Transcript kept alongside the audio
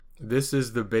This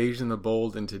is The Beige and the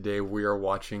Bold, and today we are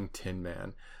watching Tin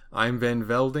Man. I'm Van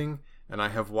Velding, and I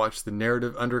have watched the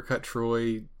narrative undercut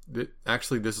Troy.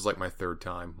 Actually, this is like my third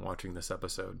time watching this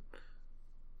episode.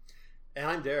 And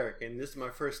I'm Derek, and this is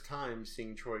my first time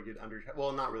seeing Troy get undercut.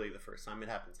 Well, not really the first time. It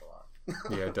happens a lot.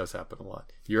 Yeah, it does happen a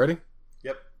lot. You ready?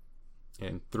 Yep.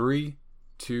 And 3,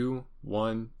 2,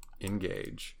 1,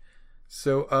 engage.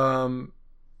 So,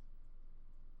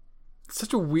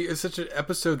 such an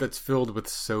episode that's filled with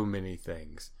so many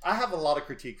things. I have a lot of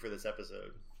critique for this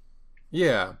episode.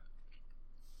 Yeah.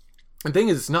 The thing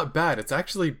is, it's not bad. It's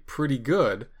actually pretty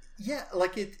good. Yeah,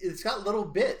 like it's got little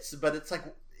bits, but it's like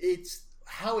it's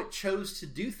how it chose to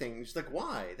do things. Like,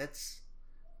 why? That's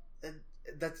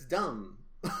dumb.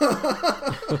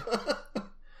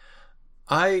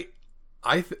 I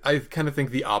kind of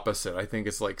think the opposite. I think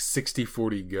it's like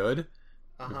 60-40 good,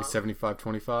 maybe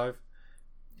 75-25.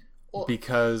 Well,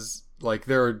 because like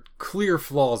there are clear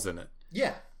flaws in it.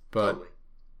 Yeah, but totally.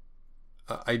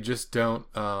 I just don't.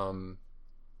 I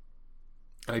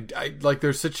like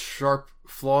there's such sharp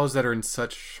flaws that are in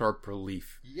such sharp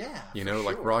relief. Yeah, you know,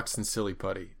 like sure. Rocks and Silly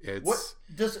Putty. It's what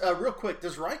does real quick.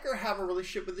 Does Riker have a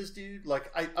relationship with this dude?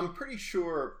 Like I'm pretty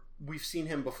sure we've seen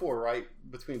him before, right?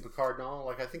 Between Picard and all.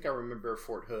 Like I think I remember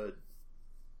Fort Hood.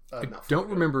 I don't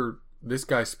remember this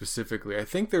guy specifically. I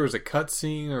think there was a cut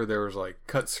scene or there was like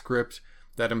cut script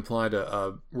that implied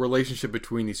a relationship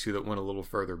between these two that went a little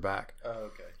further back. Oh,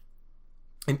 okay.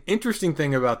 An interesting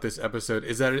thing about this episode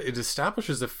is that it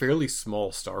establishes a fairly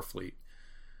small Starfleet.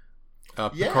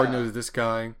 Picard knows this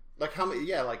guy. Like how many?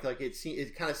 Yeah, like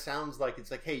it kind of sounds like it's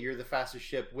like, hey, you're the fastest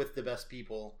ship with the best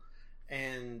people,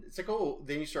 and it's like, oh,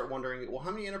 then you start wondering, well,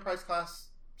 how many Enterprise class,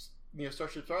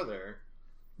 starships are there?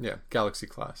 Yeah, Galaxy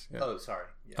class. Yeah. Oh, sorry.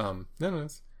 Yeah. No.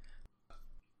 It's...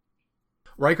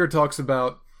 Riker talks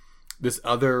about this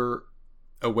other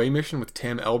away mission with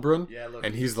Tam Elbrun. Yeah, look,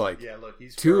 and he's like,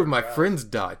 he's two of my friends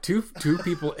died. Two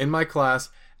people in my class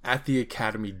at the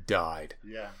academy died.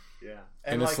 Yeah.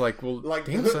 And it's like, well,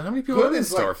 damn, son, how many people are in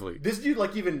Starfleet? Like, this dude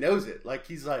even knows it. Like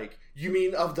he's like, you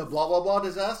mean of the blah blah blah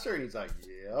disaster? And he's like,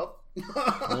 yep.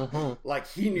 Like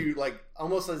he knew, like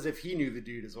almost as if he knew the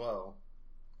dude as well.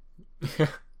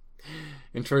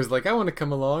 And Troy's like, I want to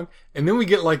come along. And then we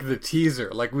get like the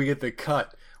teaser, like we get the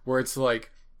cut where it's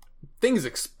like things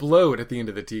explode at the end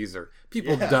of the teaser.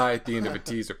 People die at the end of a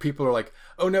teaser. People are like,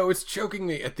 oh no, it's choking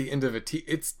me at the end of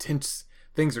it's tense.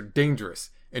 Things are dangerous.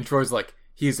 And Troy's like,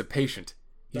 he is a patient.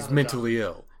 He's mentally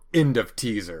ill. End of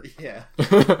teaser. Yeah.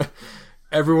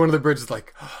 Everyone on the bridge is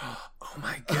like, oh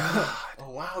my god.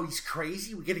 Oh wow, he's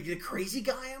crazy. We gotta get a crazy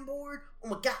guy on board. Oh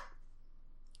my god.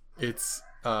 It's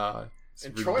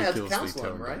and Troy had to counsel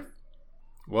him, right?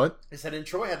 What? I said, and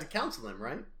Troy had to counsel him,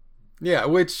 right? Yeah,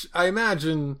 which I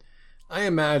imagine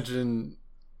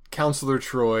Counselor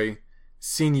Troy,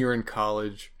 senior in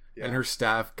college, and her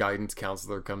staff guidance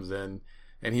counselor comes in,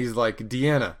 and he's like,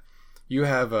 Deanna, you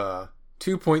have a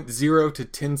 2.0 to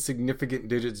 10 significant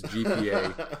digits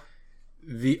GPA.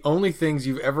 The only things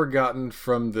you've ever gotten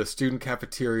from the student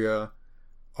cafeteria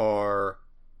are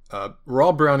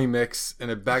raw brownie mix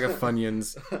and a bag of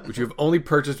Funyuns, which you have only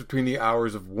purchased between the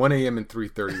hours of 1 a.m. and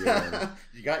 3:30 a.m.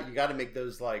 You got to make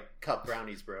those like cup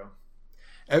brownies, bro.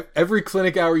 Every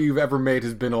clinic hour you've ever made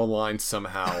has been online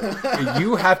somehow.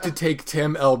 You have to take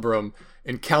Tim Elbrum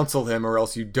and counsel him, or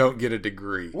else you don't get a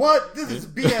degree. What? This is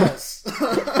BS.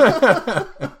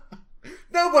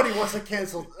 Nobody wants to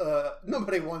cancel.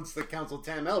 Nobody wants to counsel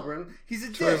Tam Elbrun. He's a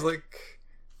dick. I was like,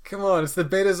 come on, it's the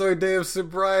Betazoid day of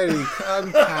sobriety.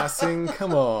 I'm passing.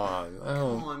 Come on.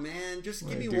 Come on, man. Just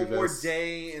give me one more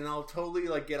day, and I'll totally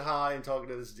like get high and talk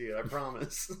to this dude. I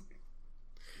promise.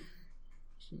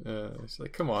 It's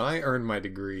like, come on, I earned my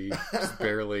degree. Just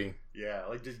barely. Yeah,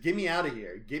 like just get me out of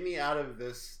here. Get me out of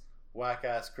this whack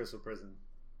ass crystal prison.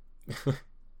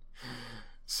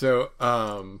 So,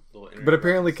 but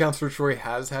apparently Counselor Troy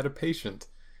has had a patient.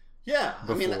 Yeah,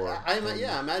 before. I mean,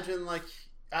 I imagine like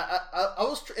I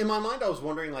was in my mind. I was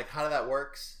wondering like how that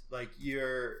works. Like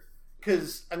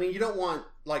because I mean you don't want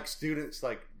like students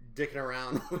like dicking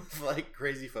around with like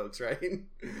crazy folks, right? It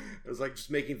was like just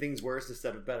making things worse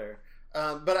instead of better.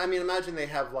 But I mean, imagine they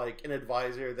have like an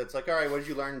advisor that's like, all right, what did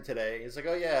you learn today? It's like,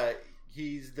 oh yeah,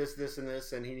 he's this, and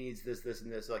this, and he needs this,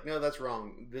 and this. Like, no, that's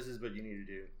wrong. This is what you need to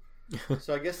do.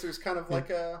 So I guess there's kind of like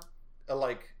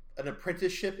an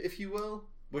apprenticeship, if you will,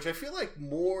 which I feel like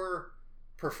more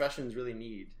professions really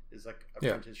need is like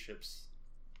apprenticeships.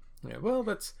 Yeah, well,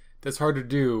 that's hard to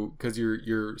do because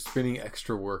you're spending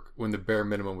extra work when the bare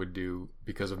minimum would do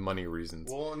because of money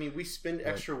reasons. Well, I mean, we spend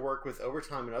extra work with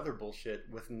overtime and other bullshit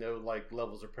with no like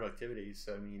levels of productivity.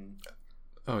 So I mean,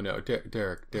 Oh no,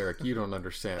 Derek, you don't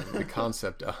understand the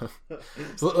concept of.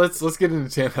 So let's get into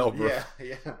Tam Elbrook.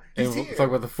 Yeah. And we'll talk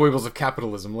about the foibles of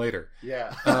capitalism later.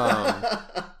 Yeah.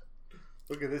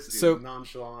 Look at this dude, so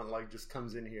nonchalant, like just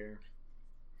comes in here.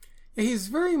 He's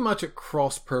very much at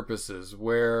cross purposes,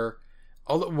 where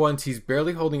all at once he's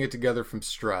barely holding it together from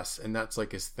stress, and that's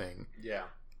like his thing. Yeah.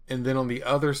 And then on the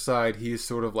other side, he's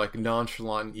sort of like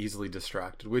nonchalant and easily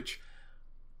distracted, which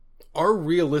are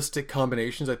realistic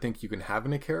combinations I think you can have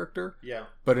in a character. Yeah.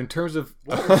 But in terms of...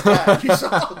 What was that? You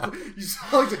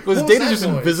saw was Data just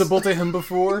invisible to him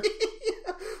before?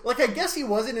 Yeah. Like, I guess he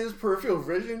wasn't in his peripheral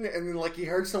vision, and then, like, he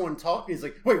heard someone talk, and he's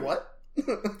like, wait, what?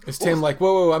 Is Tam like,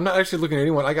 whoa, I'm not actually looking at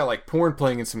anyone. I got, like, porn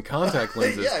playing in some contact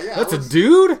lenses. Yeah. That's a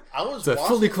dude? It's a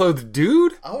fully clothed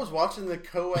dude? I was watching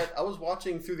I was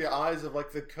watching through the eyes of,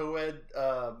 like, the co-ed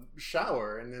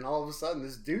shower, and then all of a sudden,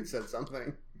 this dude said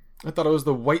something. I thought it was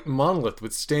the white monolith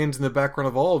which stands in the background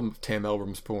of all of Tam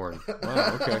Elbrum's porn.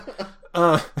 Wow,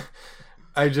 okay.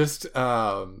 I just...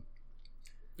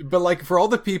 But, like, for all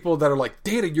the people that are like,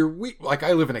 Data, you're weird. Like,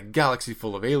 I live in a galaxy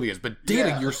full of aliens, but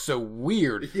Data, you're so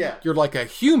weird. Yeah. You're like a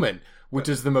human, which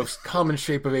is the most common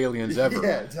shape of aliens ever.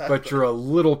 Yeah, exactly. But you're a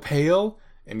little pale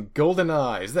and golden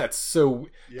eyes. That's so...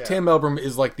 Yeah. Tam Elbrum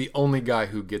is, like, the only guy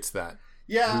who gets that.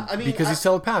 Yeah, I mean... Because he's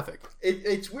telepathic.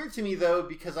 It's weird to me, though,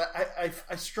 because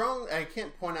I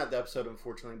can't point out the episode,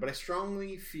 unfortunately, but I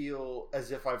strongly feel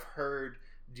as if I've heard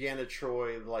Deanna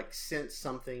Troi, like, sense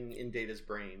something in Data's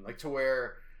brain. Like, to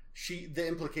where... the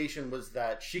implication was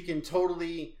that she can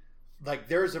totally, like,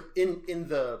 there's in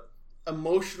the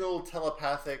emotional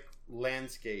telepathic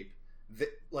landscape,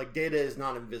 like, Data is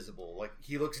not invisible. Like,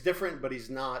 he looks different, but he's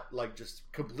not, like, just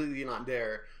completely not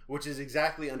there, which is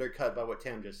exactly undercut by what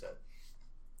Tam just said.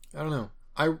 I don't know.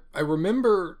 I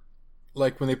remember,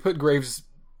 like, when they put Graves'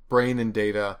 brain in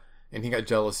Data and he got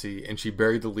jealousy, and she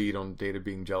buried the lead on Data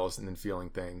being jealous and then feeling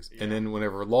things. Yeah. And then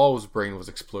whenever Law's brain was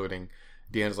exploding,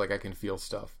 Deanna's like, I can feel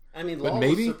stuff. I mean, Law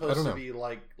was supposed to be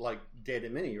like Data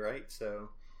Mini, right? So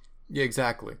yeah,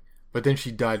 exactly. But then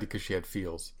she died because she had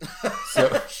feels.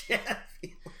 So she had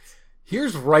feels.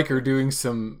 Here's Riker doing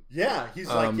some he's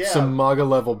some MAGA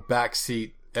level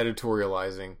backseat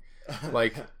editorializing.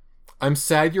 Like, I'm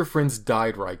sad your friends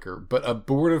died, Riker, but a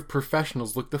board of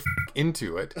professionals looked the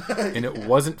into it, and it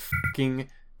wasn't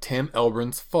Tam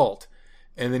Elbrum's fault.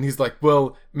 And then he's like,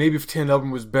 well, maybe if Tam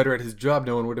Elbrum was better at his job,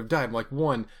 no one would have died. I'm like,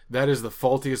 one, that is the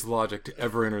faultiest logic to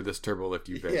ever enter this turbolift,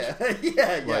 you bitch.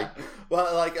 Yeah.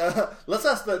 Well, like, let's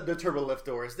ask the turbolift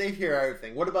doors. They hear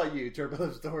everything. What about you,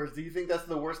 turbolift doors? Do you think that's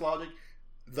the worst logic?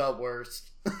 The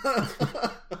worst.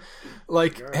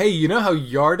 Like, hey, you know how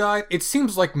Yar died? It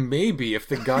seems like maybe if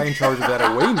the guy in charge of that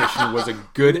away mission was a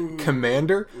good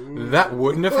commander, that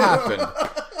wouldn't have happened.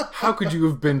 How could you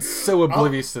have been so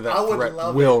oblivious to that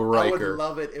threat, Will Riker? I would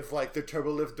love it if, like, the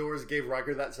turbolift doors gave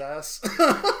Riker that sass.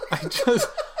 It's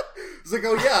like,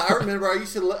 oh yeah, I remember. I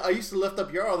used to lift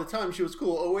up Yar all the time. She was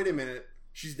cool. Oh wait a minute,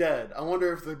 she's dead. I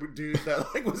wonder if the dude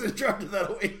that, like, was in charge of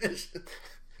that away mission.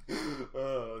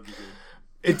 Oh, dude.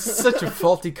 It's such a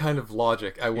faulty kind of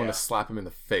logic. I want to slap him in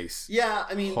the face. Yeah,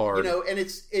 I mean, hard. You know, and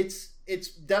it's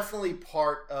definitely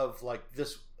part of, like,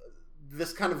 this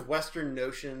kind of Western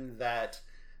notion that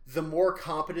the more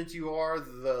competent you are,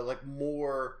 the, like,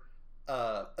 more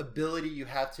ability you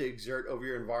have to exert over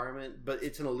your environment, but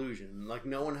it's an illusion. Like,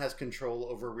 no one has control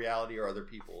over reality or other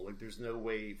people. Like, there's no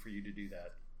way for you to do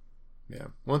that. Yeah.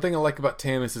 One thing I like about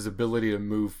Tam is his ability to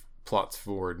move plots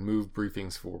forward, move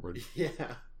briefings forward.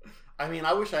 Yeah. I mean,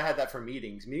 I wish I had that for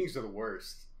meetings. Meetings are the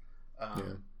worst.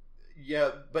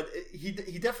 Yeah, but he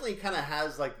definitely kind of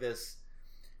has, like, this...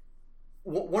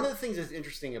 One of the things that's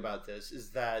interesting about this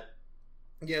is that,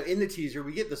 you know, in the teaser,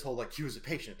 we get this whole, like, he was a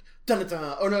patient.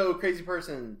 Dun-dun-dun, oh no, crazy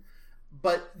person.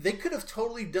 But they could have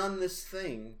totally done this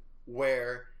thing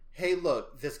where, hey,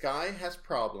 look, this guy has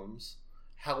problems.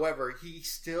 However, he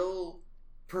still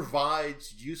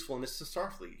provides usefulness to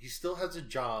Starfleet. He still has a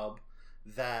job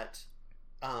that...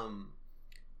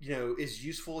 you know, is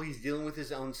useful. He's dealing with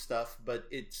his own stuff, but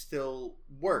it still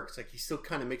works. Like, he still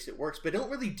kind of makes it work. But they don't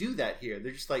really do that here.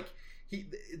 They're just like,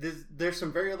 there's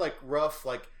some very, like, rough,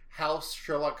 like, House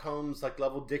Sherlock Holmes, like,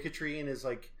 level dicketry, and is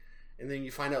like, and then you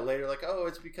find out later, like, oh,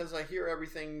 it's because I hear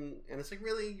everything, and it's like,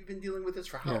 really, you've been dealing with this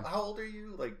for how old are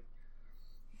you? Like,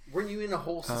 weren't you in a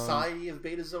whole society of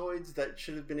Betazoids that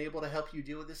should have been able to help you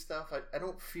deal with this stuff? I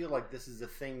don't feel like this is a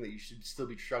thing that you should still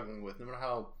be struggling with, no matter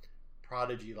how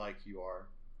prodigy-like you are.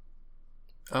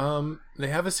 They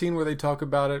have a scene where they talk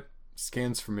about it.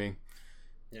 Scans for me.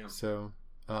 Yeah. So,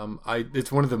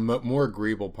 it's one of the more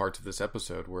agreeable parts of this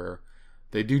episode where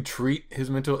they do treat his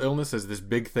mental illness as this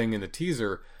big thing in the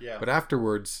teaser. Yeah. But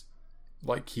afterwards,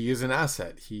 like he is an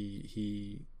asset.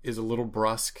 He is a little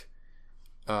brusque.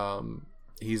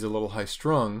 He's a little high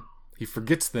strung. He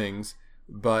forgets things,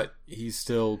 but he's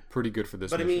still pretty good for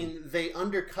this. But mission. I mean, they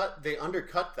undercut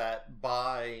that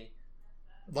by,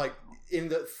 like, in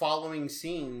the following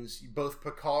scenes, both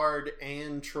Picard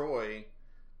and Troy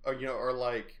are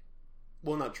like,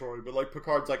 well, not Troy, but like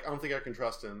Picard's like, I don't think I can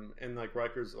trust him, and like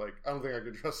Riker's like, I don't think I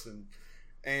can trust him,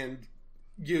 and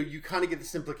you kind of get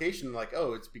this implication like,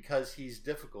 oh, it's because he's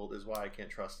difficult is why I can't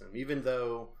trust him, even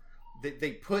though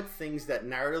they put things that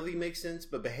narratively make sense,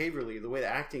 but behaviorally, the way the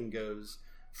acting goes,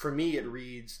 for me, it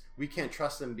reads, we can't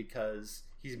trust him because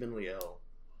he's mentally ill.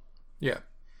 Yeah,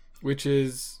 which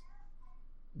is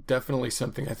definitely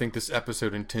something I think this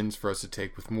episode intends for us to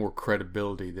take with more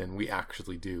credibility than we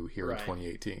actually do here in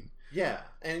 2018. Yeah,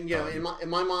 and in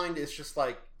my mind, it's just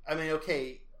like, I mean,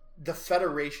 okay, the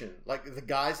Federation, like the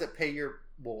guys that pay your,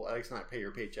 well, it's not pay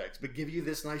your paychecks, but give you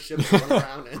this nice ship to run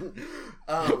around in.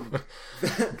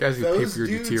 Guys who pay for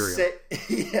your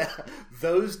deuterium.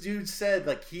 Those dudes said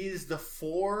like he's the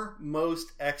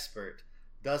foremost expert.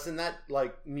 Doesn't that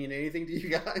like mean anything to you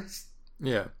guys?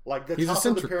 Yeah, like the he's top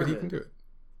eccentric, of the pyramid. but he can do it.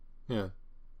 Yeah,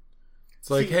 it's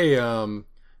like, hey,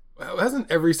 hasn't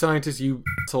every scientist you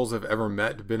assholes have ever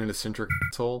met been an eccentric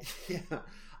asshole? Yeah.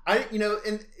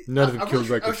 And none of them killed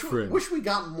Riker's friend. I wish we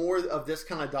got more of this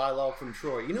kind of dialogue from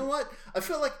Troy. You know what? I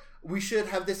feel like we should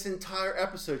have this entire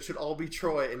episode should all be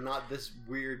Troy and not this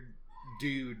weird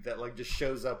dude that like just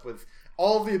shows up with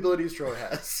all the abilities Troy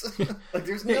has. Like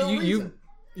there's no reason.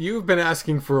 You've been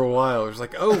asking for a while. It's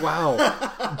like, oh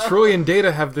wow, Troy and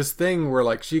Data have this thing where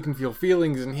like she can feel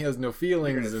feelings and he has no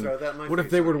feelings. And what if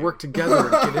they were to work together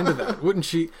and get into that? Wouldn't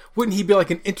he be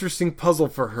like an interesting puzzle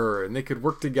for her and they could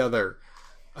work together?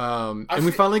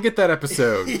 We finally get that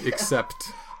episode. Yeah. Except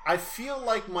I feel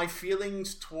like my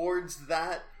feelings towards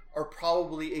that are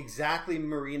probably exactly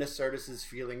Marina Sirtis's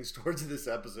feelings towards this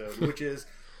episode, which is,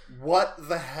 what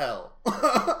the hell?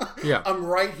 Yeah, I'm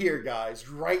right here, guys,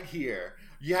 right here.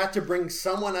 You have to bring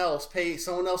someone else, pay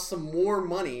someone else some more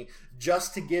money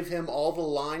just to give him all the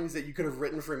lines that you could have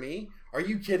written for me? Are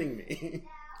you kidding me?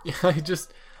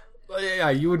 Yeah,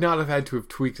 you would not have had to have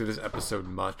tweaked this episode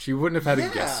much. You wouldn't have had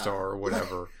a guest star or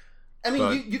whatever. I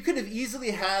mean, you could have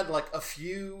easily had like a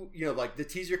few, like the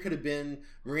teaser could have been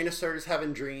Marina Sirtis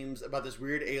having dreams about this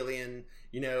weird alien,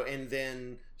 and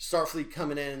then Starfleet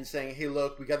coming in and saying, hey,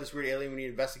 look, we got this weird alien, we need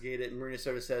to investigate it. And Marina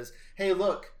Sirtis says, hey,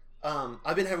 look,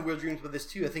 I've been having weird dreams about this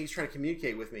too. I think he's trying to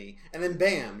communicate with me. And then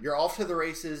bam, you're off to the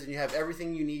races and you have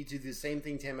everything you need to do the same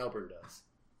thing Tam Elburn does.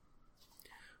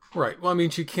 Right. Well, I mean,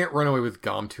 she can't run away with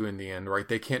Gomtu in the end, right?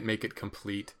 They can't make it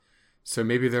complete. So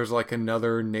maybe there's like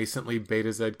another nascently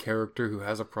Beta Z character who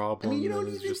has a problem. I mean, you don't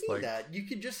even need that. You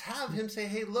could just have him say,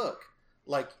 hey, look,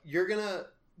 like you're gonna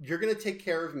take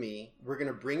care of me. We're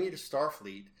gonna bring you to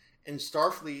Starfleet, and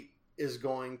Starfleet is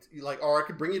going to or I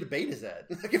could bring you to Beta Z.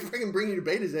 I can freaking bring you to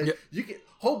Beta Z. Yeah. You can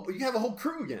have a whole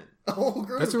crew again. A whole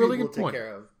crew. That's a really good point. Take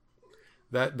care of.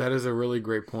 That is a really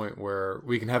great point where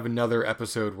we can have another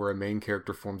episode where a main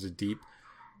character forms a deep,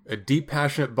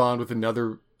 passionate bond with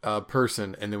another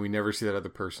person, and then we never see that other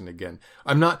person again.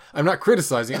 I'm not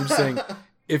criticizing. I'm just saying,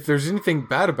 if there's anything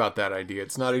bad about that idea,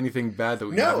 it's not anything bad that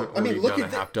we haven't already done a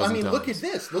half dozen times. Look at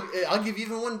this. Look, I'll give you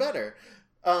even one better.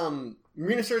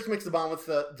 Marina Sirtis makes the bond with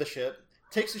the ship,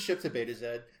 takes the ship to Beta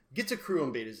Z, gets a crew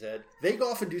on Beta Z. They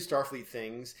go off and do Starfleet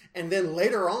things, and then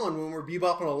later on, when we're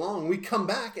bebopping along, we come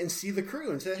back and see the crew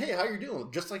and say, "Hey, how you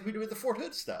doing?" Just like we do with the Fort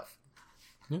Hood stuff.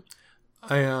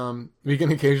 Yeah. We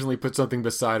can occasionally put something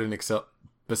besides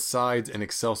an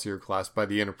Excelsior class by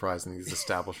the Enterprise in these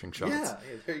establishing shots. Yeah,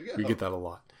 there you go. We get that a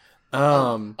lot.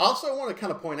 Also, I want to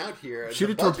kind of point out here: shoot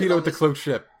a torpedo with the cloaked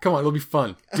ship. Come on, it'll be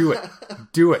fun. Do it.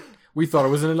 Do it. We thought it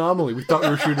was an anomaly. We thought we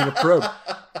were shooting a probe.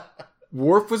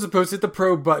 Worf was supposed to hit the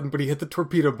probe button, but he hit the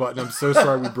torpedo button. I'm so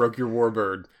sorry we broke your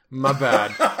warbird. My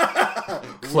bad.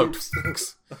 Cloaked.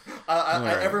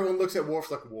 Everyone looks at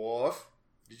Worf like, Worf,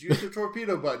 did you hit the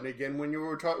torpedo button again when you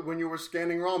were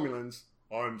scanning Romulans?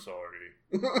 I'm sorry.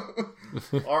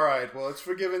 All right, well, it's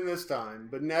forgiven this time,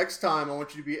 but next time I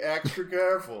want you to be extra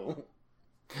careful.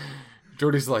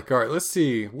 Geordi's like, all right, let's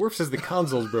see. Worf says the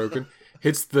console's broken.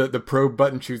 Hits the probe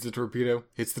button, shoots a torpedo.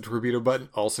 Hits the torpedo button,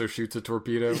 also shoots a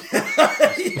torpedo.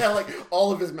 Yeah, like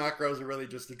all of his macros are really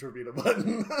just the torpedo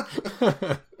button.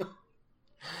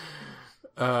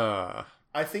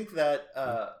 I think that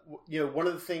one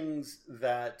of the things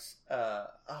that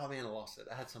oh man, I lost it.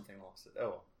 I had something, I lost it.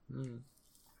 Oh. Mm.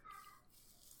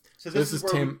 So this is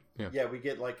where Tam. We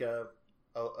get like a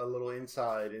little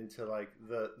insight into like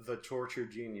the torture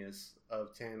genius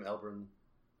of Tam Elburn.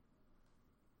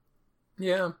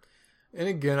 Yeah, And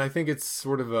again, I think it's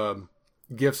sort of a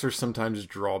gifts are sometimes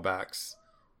drawbacks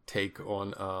take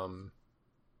on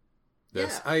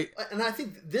this. Yeah, and I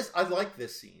think I like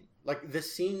this scene. Like,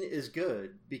 this scene is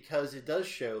good because it does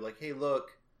show, like, hey,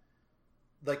 look,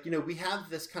 like, you know, we have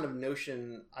this kind of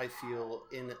notion, I feel,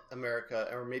 in America,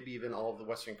 or maybe even all of the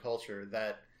Western culture,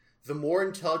 that the more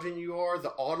intelligent you are,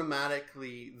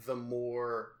 the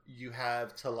more you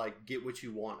have to, like, get what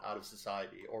you want out of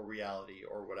society or reality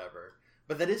or whatever.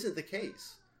 But that isn't the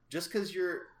case. Just because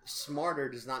you're smarter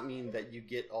does not mean that you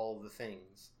get all the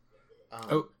things.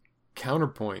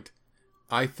 Counterpoint.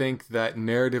 I think that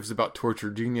narratives about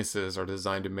tortured geniuses are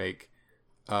designed to make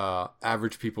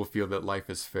average people feel that life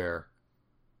is fair.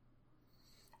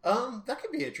 That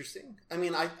could be interesting. I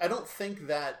mean, I don't think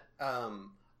that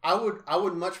I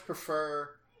would much prefer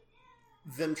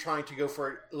them trying to go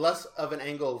for less of an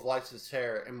angle of life is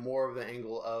fair and more of an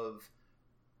angle of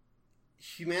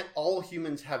all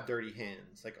humans have dirty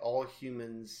hands. Like, all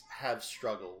humans have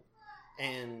struggle,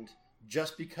 and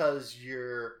just because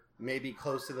you're maybe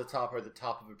close to the top or the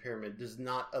top of a pyramid does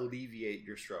not alleviate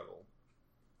your struggle.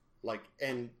 Like,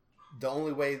 and the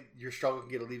only way your struggle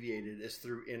can get alleviated is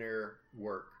through inner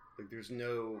work. Like, there's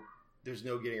no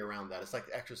getting around that. It's like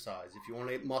exercise. If you want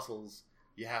to get muscles,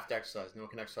 you have to exercise. No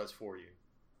one can exercise for you.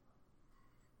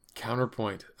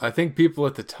 Counterpoint. I think people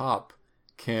at the top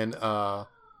can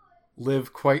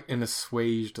live quite an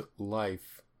assuaged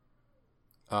life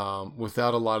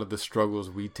without a lot of the struggles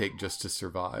we take just to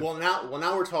survive. Well,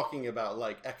 now we're talking about,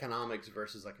 like, economics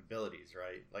versus, like, abilities,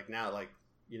 right? Like, now, like,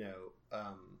 you know,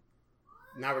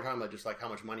 now we're talking about just, like, how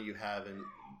much money you have and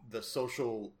the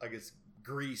social, I guess,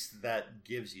 grease that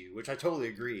gives you, which I totally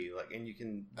agree. Like, and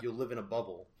you'll live in a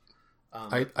bubble.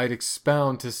 I'd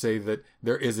expound to say that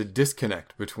there is a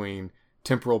disconnect between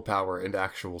temporal power and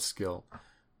actual skill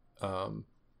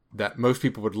that most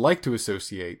people would like to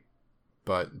associate,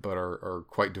 but are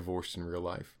quite divorced in real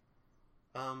life.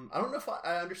 I don't know if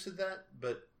I understood that,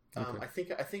 but Okay. I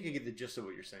think I get the gist of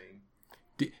what you're saying.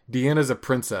 Deanna's a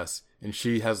princess, and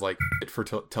she has, like, for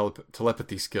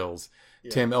telepathy skills.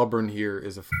 Yeah. Tam Elburn here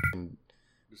is a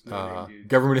There's no name, dude.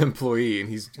 government employee, and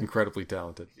he's incredibly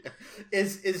talented. Yeah.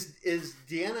 Is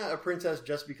Deanna a princess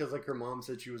just because, like, her mom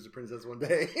said she was a princess one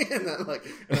day, and then, like,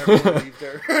 and everyone believed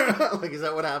her? Like, is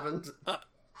that what happened?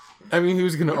 I mean,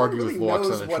 who's going to No one argue really with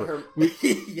knows Loxana? what her.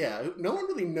 Yeah, no one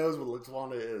really knows what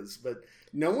Loxana is, but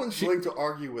no one's willing to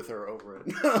argue with her over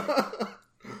it.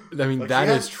 I mean, Like, that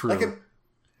she is has, true. like,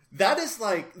 that is,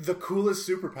 like, the coolest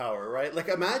superpower, right? Like,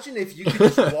 imagine if you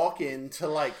could just walk into,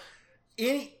 like,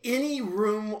 any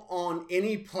room on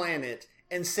any planet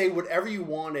and say whatever you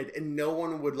wanted, and no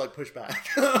one would, like, push back.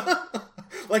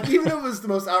 Like, even if it was the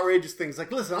most outrageous things,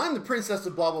 like, listen, I'm the princess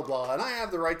of blah blah blah, and I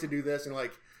have the right to do this, and,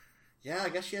 like, yeah, I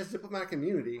guess she has diplomatic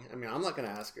immunity. I mean, I'm not going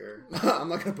to ask her. I'm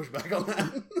not going to push back on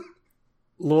that.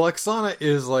 Loxana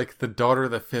is, like, the daughter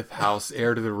of the fifth house,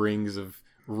 heir to the rings of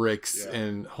Rix, Yeah.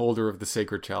 and holder of the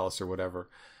sacred chalice or whatever.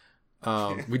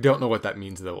 We don't know what that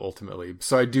means, though, ultimately.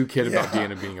 So I do kid about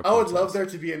Deanna being a princess. I would love there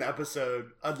to be an episode.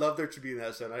 I'd love there to be an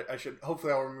episode. I should.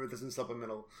 Hopefully, I'll remember this in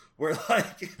supplemental. Where,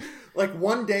 like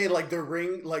one day, like the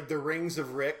rings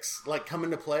of Rix, like, come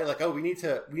into play. Like, oh, we need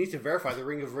to verify the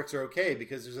ring of Rix are okay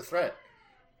because there's a threat.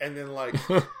 And then, like,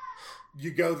 you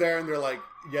go there and they're like,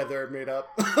 yeah, they're made up.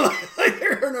 Like,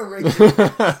 there are no rings.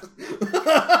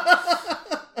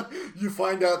 You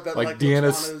find out that, like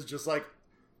Deanna's... Loxana is just like.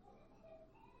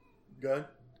 Good.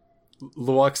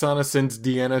 Loxana sends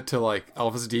Deanna to, like,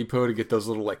 Alpha's Depot to get those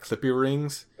little, like, clippy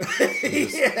rings.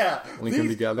 Yeah. Link them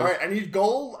together. All right, I need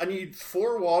gold. I need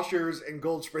 4 washers and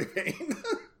gold spray paint.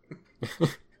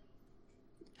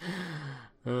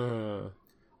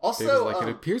 Also, David's like,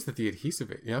 it appears that the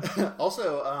adhesive... Yeah.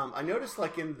 Also, I noticed,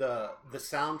 like, in the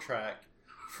soundtrack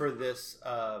for this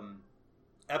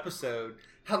episode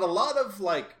had a lot of,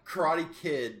 like, Karate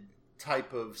Kid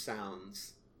type of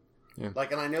sounds. Yeah.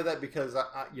 Like, and I know that because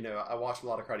I watched a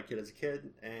lot of Karate Kid as a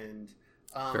kid, and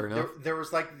Fair enough. there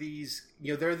was, like, these,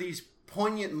 there are these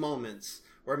poignant moments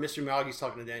where Mr. Miyagi's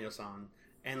talking to Daniel-san,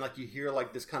 and, like, you hear,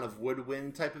 like, this kind of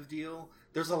woodwind type of deal.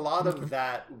 There's a lot of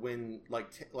that when, like,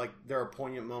 there are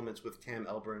poignant moments with Tam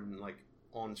Elburn, like,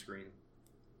 on screen.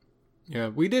 Yeah,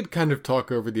 we did kind of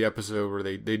talk over the episode where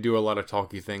they do a lot of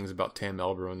talky things about Tam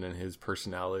Elburn and his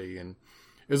personality, and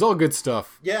it was all good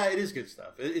stuff. Yeah, it is good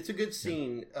stuff. It's a good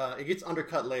scene. It gets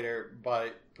undercut later by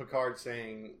Picard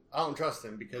saying, I don't trust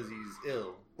him because he's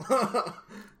ill.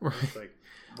 Right. It's like,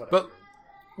 whatever. But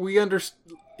we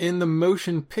in the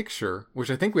motion picture, which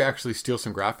I think we actually steal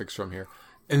some graphics from here,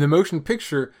 in the motion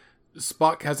picture,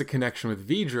 Spock has a connection with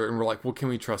Vidra, and we're like, well, can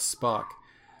we trust Spock?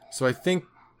 So I think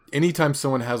anytime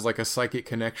someone has like a psychic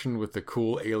connection with the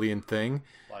cool alien thing,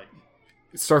 Like,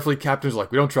 Starfleet captain's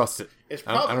like, we don't trust it.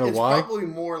 I don't know why. It's probably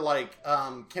more like,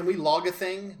 can we log a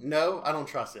thing? No, I don't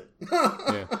trust it.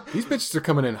 Yeah. These bitches are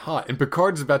coming in hot, and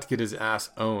Picard's about to get his ass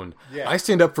owned. Yeah. I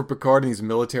stand up for Picard in these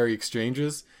military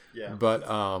exchanges, Yeah.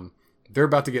 but they're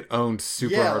about to get owned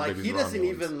super hard by like these he doesn't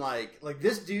Romulans. even like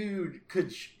this dude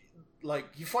could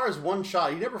like he fires one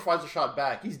shot, he never fires a shot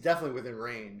back. He's definitely within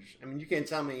range. I mean, you can't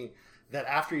tell me that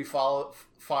after he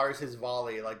fires his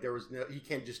volley, like he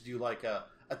can't just do like a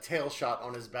tail shot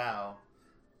on his bow.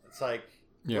 It's like,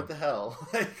 what the hell?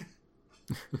 Like,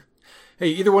 hey,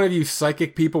 either one of you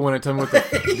psychic people want to tell me what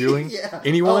they're doing? Yeah.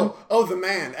 Anyone? Oh, the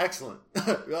man, excellent.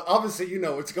 Obviously, you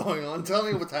know what's going on. Tell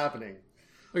me what's happening.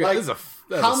 Look, Like, this is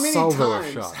a salvo of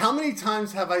shots. How many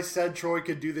times have I said Troy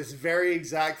could do this very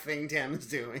exact thing Tam is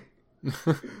doing?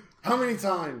 How many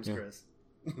times, Chris?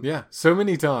 Yeah, so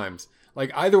many times.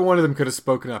 Like, either one of them could have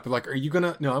spoken up. Like, are you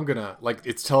gonna... No, I'm gonna... Like,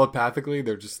 it's telepathically.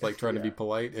 They're just, like, trying to be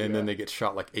polite. And then they get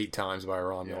shot, like, 8 times by a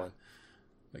Romulan. Yeah.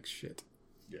 Like, shit.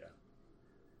 Yeah.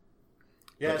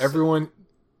 Yeah. Everyone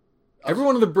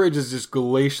on the bridge is just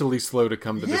glacially slow to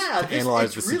come to this, to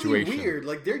analyze the situation. It's really weird.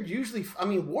 Like, they're usually... I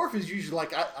mean, Worf is usually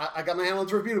like, I got my hand on the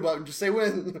torpedo button. Just say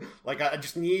when. Like, I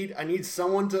need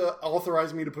someone to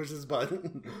authorize me to push this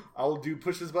button. I will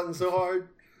push this button so hard.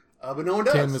 But no one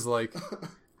does. Tam is like...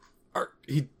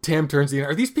 Tam turns to you.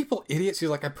 Are these people idiots? He's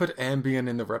like, I put Ambien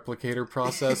in the replicator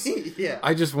process. Yeah.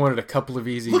 I just wanted a couple of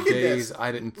easy days.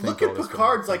 I didn't think Look all at this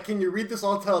Picard's like, can you read this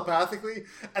all telepathically?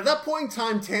 At that point in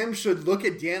time, Tam should look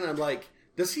at Deanna and like,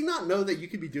 does he not know that you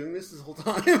could be doing this whole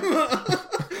time?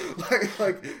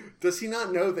 like, does he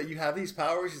not know that you have these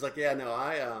powers? He's like, yeah, no,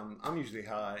 I'm usually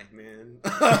high, man.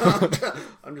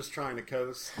 I'm just trying to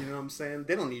coast. You know what I'm saying?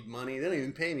 They don't need money. They don't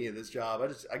even pay me at this job.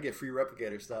 I get free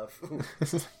replicator stuff.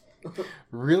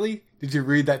 Really? Did you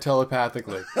read that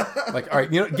telepathically? Like, all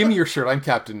right, give me your shirt. I'm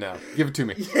captain now. Give it to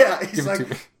me. Yeah, he's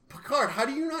like, Picard, how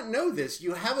do you not know this?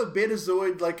 You have a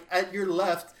Betazoid like at your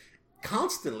left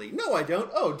constantly. No, I don't.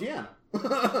 Oh, Deanna.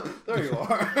 There you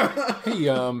are. Hey,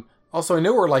 also, I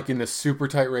know we're like in this super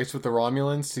tight race with the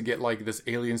Romulans to get like this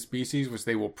alien species, which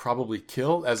they will probably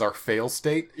kill as our fail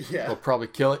state. Yeah. They'll probably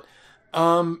kill it.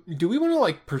 Do we want to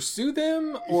like pursue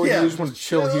them, or do we just want to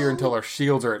chill here until our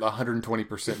shields are at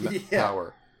 120%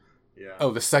 power? Yeah.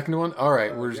 Oh, the second one? All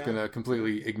right, we're just gonna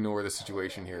completely ignore the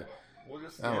situation here. We'll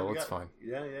just, it's fine.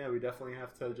 Yeah, we definitely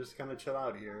have to just kind of chill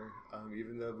out here,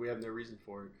 even though we have no reason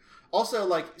for it. Also,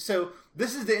 like, so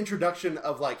this is the introduction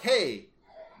of like, hey,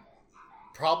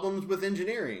 problems with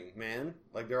engineering, man.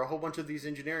 Like, there are a whole bunch of these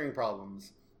engineering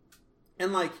problems,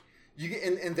 and like you get,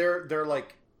 and they're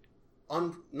like.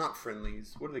 Not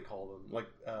friendlies. What do they call them? Like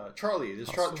Charlie. There's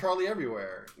Charlie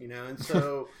everywhere, And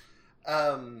so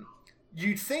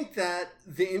you'd think that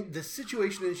the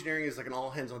situation in engineering is like an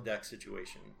all hands on deck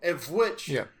situation, of which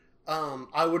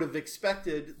I would have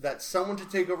expected that someone to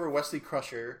take over Wesley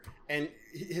Crusher and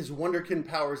his Wonderkin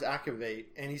powers activate,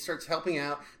 and he starts helping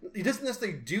out. He doesn't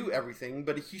necessarily do everything,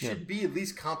 but he should be at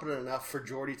least competent enough for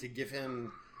Geordi to give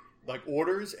him like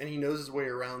orders, and he knows his way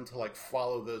around to like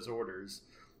follow those orders.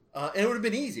 And it would have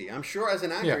been easy. I'm sure as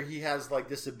an actor, he has like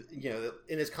this, in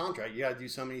his contract, you got to do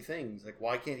so many things. Like,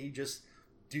 why can't he just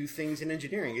do things in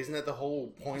engineering? Isn't that the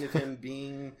whole point of him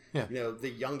being,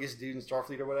 the youngest dude in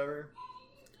Starfleet or whatever?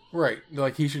 Right.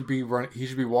 Like, he should be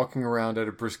walking around at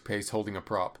a brisk pace holding a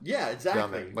prop. Yeah,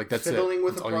 exactly. Like, that's fiddling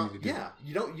with that's a prop.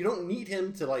 You don't need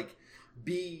him to like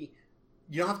be.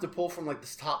 You don't have to pull from like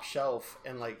this top shelf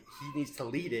and like he needs to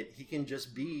lead it. He can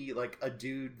just be like a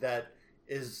dude that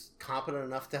is competent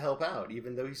enough to help out,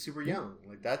 even though he's super young.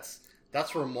 Like that's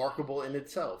remarkable in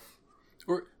itself.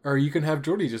 Or you can have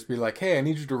Geordi just be like, "Hey, I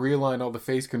need you to realign all the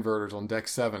phase converters on deck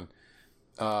 7."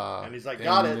 And he's like,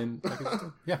 "Got it." And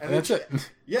that's it.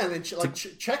 Yeah, and then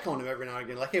check on him every now and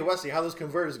again, like, "Hey, Wesley, how those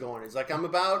converters going?" He's like, "I'm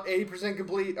about 80%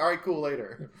 complete. All right, cool.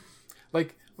 Later."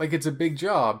 Like it's a big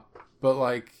job, but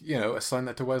like assign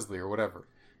that to Wesley or whatever.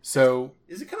 So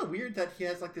is it kind of weird that he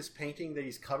has like this painting that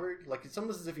he's covered? Like it's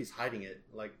almost as if he's hiding it.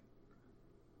 Like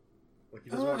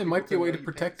he doesn't want it might be a way to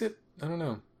protect it. I don't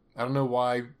know. I don't know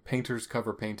why painters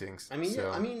cover paintings. I mean,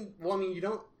 you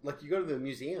don't like you go to the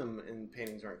museum and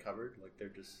paintings aren't covered. Like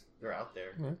they're out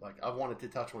there. Yeah. Like I've wanted to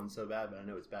touch one so bad, but I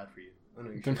know it's bad for you. I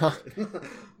know they're not.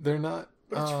 They're not.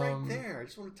 But it's right there. I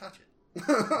just want to touch it.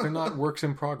 They're not works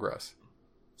in progress.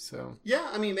 So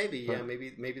yeah, I mean maybe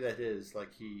that is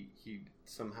like he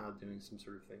somehow doing some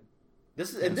sort of thing.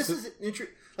 This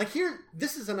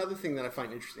is another thing that I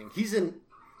find interesting. He's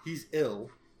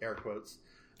ill, air quotes,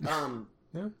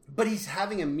 but he's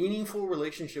having a meaningful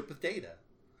relationship with Data,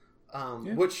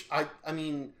 which I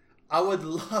mean I would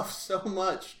love so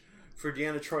much for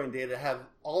Deanna Troi and Data to have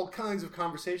all kinds of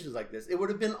conversations like this. It would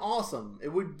have been awesome. It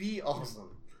would be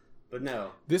awesome. But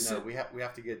no, we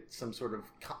have to get some sort of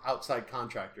outside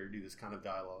contractor to do this kind of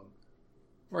dialogue.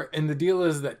 Right, and the deal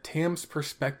is that Tam's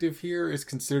perspective here is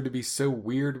considered to be so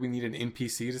weird we need an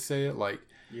NPC to say it. Like,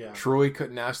 Troy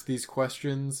couldn't ask these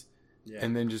questions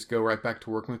and then just go right back to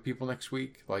working with people next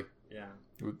week. Like,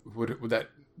 would that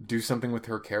do something with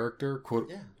her character?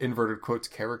 Quote, inverted quotes,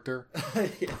 character.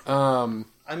 I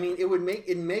mean,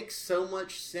 it makes so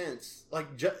much sense. Like,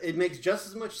 it makes just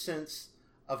as much sense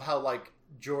of how, like,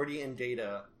 Geordi and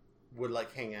Data would,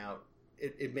 like, hang out.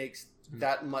 It makes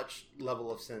that much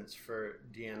level of sense for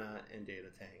Deanna and Data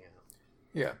to hang out.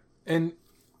 Yeah. And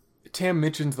Tam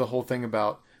mentions the whole thing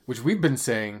about, which we've been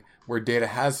saying, where Data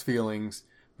has feelings,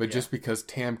 but just because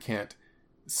Tam can't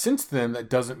sense them, that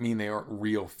doesn't mean they aren't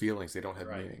real feelings. They don't have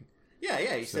meaning. Yeah.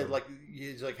 He said,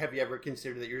 he's like, have you ever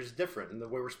considered that yours is different? And the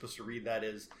way we're supposed to read that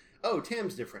is, oh,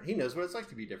 Tam's different. He knows what it's like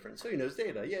to be different. So he knows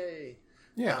Data. Yay.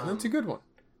 Yeah, that's a good one.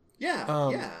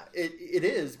 Yeah, it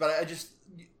is. But I just...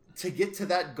 To get to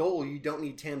that goal, you don't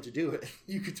need Tam to do it.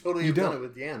 You could totally have done it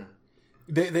with Deanna.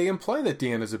 They imply that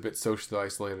Deanna's a bit socially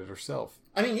isolated herself.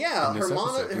 I mean, her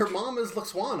mom is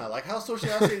Laxwana. Like, how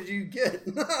socially isolated do you get?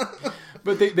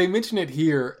 But they mention it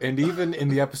here, and even in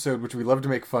the episode, which we love to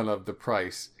make fun of, The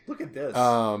Price. Look at this.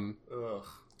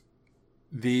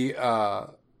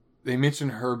 They mention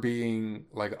her being,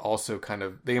 like, also kind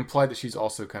of... They imply that she's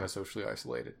also kind of socially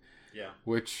isolated. Yeah.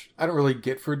 Which I don't really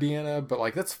get for Deanna, but,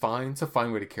 like, that's fine. It's a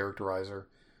fine way to characterize her.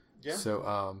 Yeah.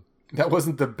 So, that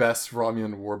wasn't the best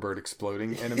Romulan warbird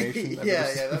exploding animation.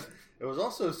 It was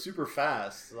also super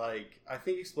fast. Like, I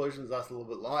think explosions last a little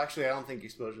bit long. Actually, I don't think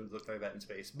explosions look like that in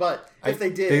space. But if they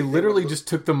did... They literally just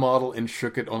took the model and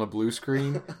shook it on a blue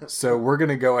screen. So we're going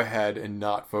to go ahead and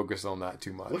not focus on that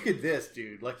too much. Look at this,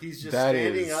 dude. Like, he's just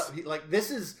standing up.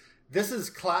 This is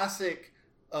classic...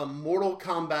 Mortal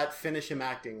Kombat finish him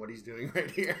acting what he's doing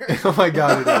right here. Oh my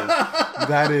god, it is.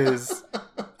 That is...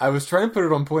 I was trying to put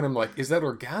it on point. I'm like, is that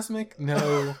orgasmic?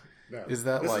 No. Is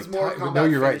that this like... No,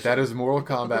 you're right. That is Mortal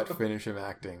Kombat finish him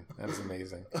acting. That is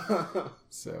amazing.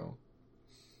 So,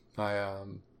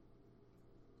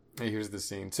 here's the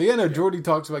scene. So Geordi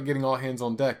talks about getting all hands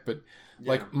on deck, but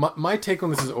like my take on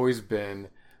this has always been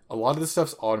a lot of this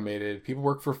stuff's automated. People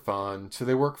work for fun. So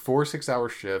they work 4 6-hour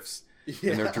shifts.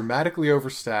 And they're dramatically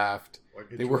overstaffed.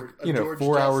 Like they work,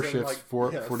 4-hour shifts, like,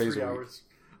 4 days a week.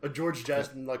 A George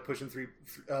Jetson, like, pushing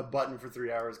button for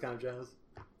 3 hours kind of jazz.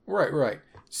 Right.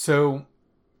 So,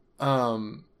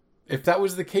 if that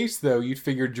was the case, though, you'd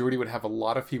figure Geordi would have a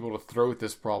lot of people to throw at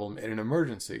this problem in an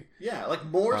emergency. Yeah, like,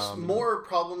 more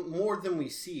than we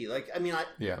see. Like, I mean,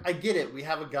 I get it. We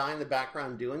have a guy in the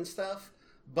background doing stuff,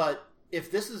 but... If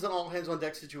this is an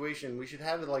all-hands-on-deck situation, we should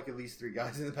have, like, at least 3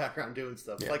 guys in the background doing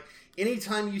stuff. Yeah. Like,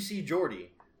 anytime you see Geordi,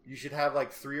 you should have,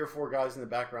 like, 3 or 4 guys in the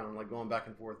background, like, going back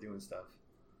and forth doing stuff.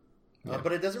 Yeah.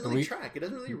 But it doesn't really track. It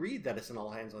doesn't really read that it's an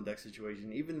all-hands-on-deck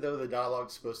situation, even though the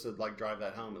dialogue's supposed to, like, drive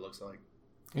that home, it looks like.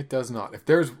 It does not. If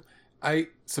there's... I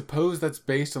suppose that's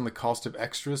based on the cost of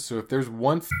extras, so if there's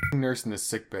one nurse in the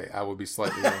sickbay, I would be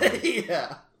slightly worried.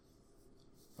 Yeah.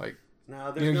 Like,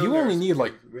 no, you only need,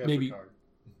 like, maybe...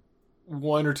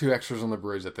 1 or 2 extras on the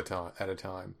bridge at a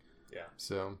time. Yeah.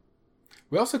 So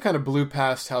we also kind of blew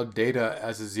past how Data,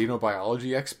 as a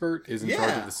xenobiology expert, is in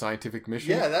charge of the scientific mission.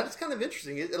 Yeah, that's kind of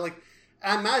interesting.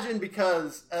 I imagine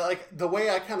because the way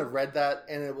I kind of read that,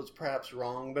 and it was perhaps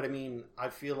wrong, but I mean, I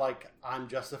feel like I'm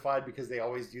justified because they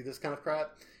always do this kind of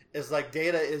crap. Is like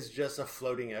Data is just a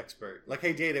floating expert. Like,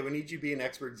 hey, Data, we need you to be an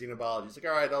expert in xenobiology. It's like,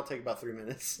 all right, I'll take about 3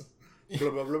 minutes. Blah,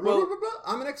 blah, blah, blah, blah, blah, blah.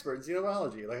 I'm an expert in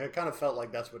xenobiology. Like, I kind of felt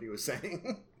like that's what he was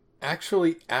saying.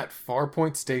 Actually, at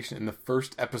Farpoint Station in the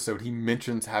first episode, he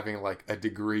mentions having, like, a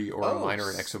degree or a minor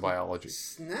in exobiology.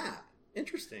 Snap.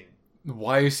 Interesting.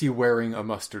 Why is he wearing a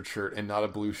mustard shirt and not a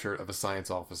blue shirt of a science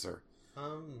officer? I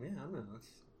don't know.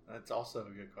 That's also a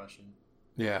good question.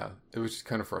 Yeah, it was just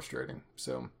kind of frustrating.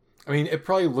 So, I mean, it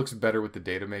probably looks better with the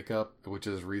Data makeup, which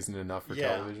is reason enough for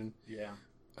television. Yeah.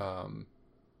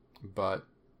 But...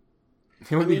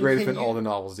 It would be great if in all the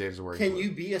novels Data's wearing. Can you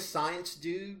be a science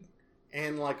dude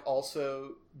and, like,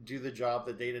 also do the job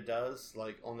that Data does,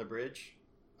 like, on the bridge?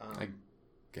 I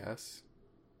guess.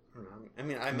 I don't know. I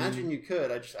mean, I imagine you could.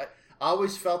 I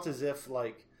always felt as if,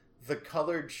 like, the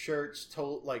colored shirts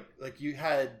told, like you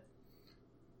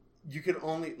could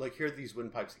only, like, hear these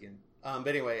windpipes again. But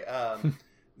anyway,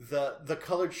 the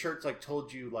colored shirts, like,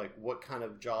 told you, like, what kind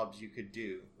of jobs you could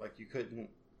do. Like, you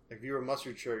couldn't. Like, if you were a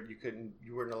mustard shirt,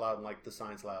 you weren't allowed in, like, the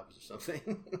science labs or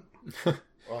something. Or,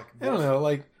 like, I don't know,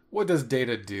 like, what does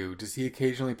Data do? Does he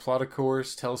occasionally plot a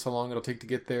course, tell us how long it'll take to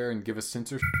get there, and give us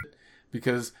censor shit?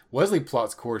 Because Wesley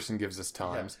plots course and gives us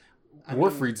times. Yeah.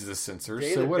 Worf reads the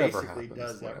censors, so whatever happens. Data basically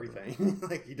does whatever. Everything.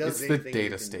 Like he does. It's the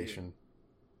data station.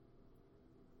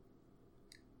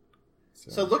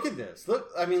 So look at this. Look,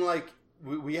 I mean, like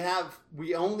we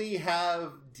only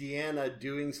have Deanna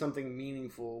doing something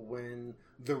meaningful when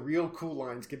the real cool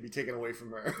lines can be taken away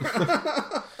from her.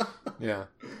 Yeah.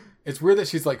 It's weird that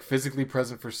she's like physically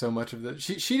present for so much of this.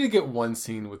 She did get one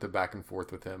scene with the back and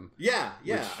forth with him. Yeah.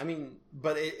 Which... I mean,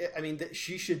 but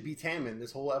she should be Tammin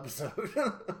this whole episode.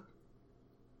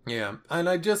 Yeah, and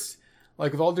I just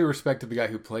like, with all due respect to the guy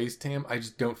who plays Tam, I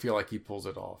just don't feel like he pulls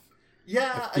it off.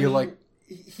 Yeah, I feel like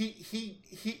he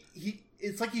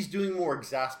it's like he's doing more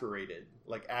exasperated,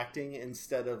 like acting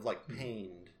instead of like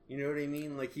pained. You know what I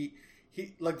mean? Like he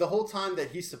like the whole time that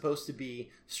he's supposed to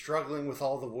be struggling with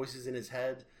all the voices in his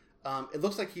head, it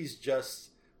looks like he's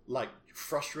just like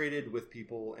frustrated with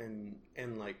people and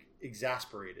like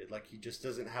exasperated. Like he just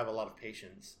doesn't have a lot of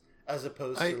patience, as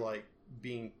opposed to like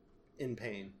being in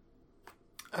pain.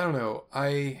 I don't know.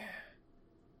 I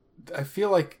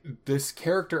feel like this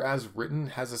character as written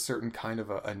has a certain kind of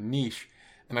a niche,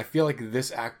 and I feel like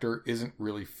this actor isn't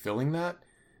really filling that.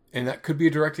 And that could be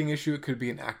a directing issue, it could be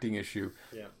an acting issue.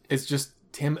 Yeah. It's just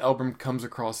Tim Elbram comes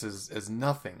across as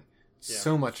nothing. Yeah.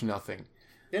 So much nothing.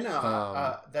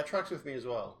 That tracks with me as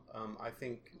well. I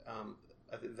think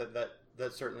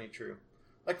that's certainly true.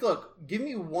 Like, look, give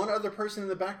me one other person in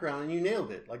the background and you nailed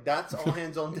it. Like, that's all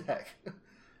hands on deck.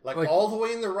 like all the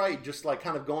way in the right, just like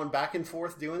kind of going back and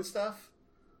forth doing stuff.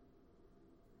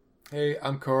 Hey,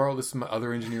 I'm Carl. This is my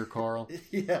other engineer, Carl.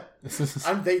 Yeah.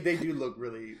 They do look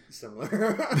really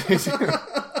similar.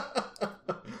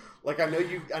 Like, I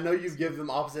know you give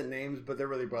them opposite names, but they're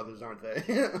really brothers, aren't they?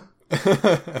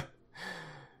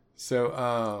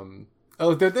 So,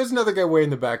 there's another guy way in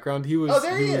the background. He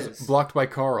was blocked by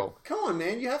Carl. Come on,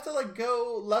 man. You have to like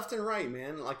go left and right,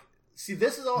 man. Like, see,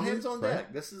 this is all hands on deck.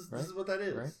 Right. This is what that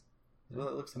is. Right. This is what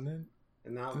it looks like.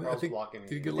 And now Carl's blocking me.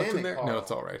 Did you get left in there? Carl. No,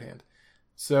 it's all right hand.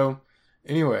 So,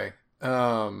 anyway,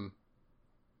 and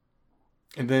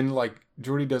then like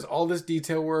Geordi does all this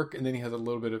detail work, and then he has a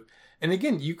little bit of, and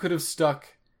again, you could have stuck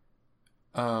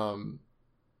Will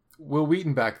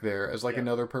Wheaton back there as like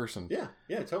another person. Yeah,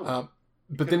 totally.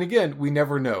 But then again, we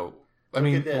never know. I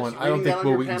mean, I don't think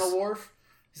Will Wheaton's... panel, Worf?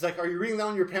 He's like, are you reading that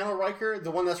on your panel, Riker? The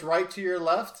one that's right to your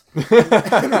left?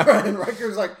 And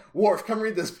Riker's like, Worf, come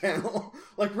read this panel.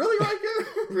 Like, really, Riker?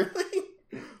 Really?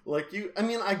 Like,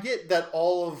 I get that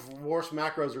all of Worf's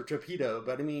macros are torpedo,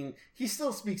 but I mean, he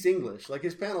still speaks English. Like,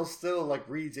 his panel still, like,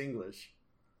 reads English.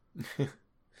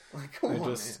 Like, come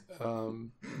on,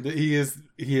 man. He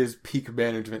is peak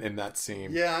management in that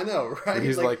scene. Yeah, I know, right? Where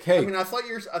he's like, hey. I mean, I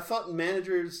thought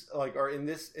managers, like, are in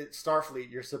this Starfleet,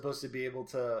 you're supposed to be able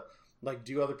to, like,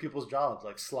 do other people's jobs,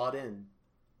 like, slot in.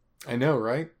 I know,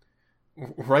 right?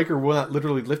 Riker will not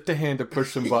literally lift a hand to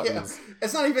push some buttons. Yeah.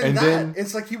 It's not even that.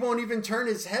 It's like he won't even turn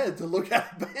his head to look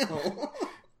at the panel.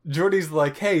 Geordi's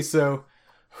like, hey, so,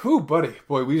 buddy?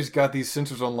 Boy, we just got these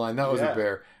sensors online. That was a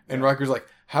bear. And Riker's like,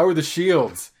 how are the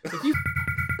shields? Like, you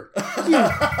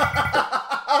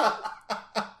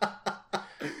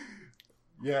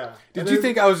Yeah. Did you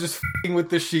think I was just f***ing with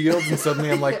the shields and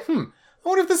suddenly I'm like, I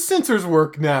wonder if the sensors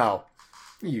work now?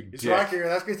 You it's dick. Riker,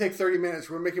 that's going to take 30 minutes.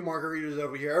 We're making margaritas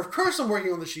over here. Of course I'm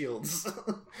working on the shields.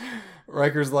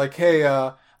 Riker's like, hey,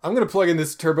 I'm going to plug in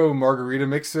this turbo margarita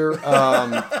mixer.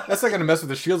 That's not going to mess with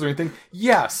the shields or anything.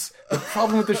 Yes, the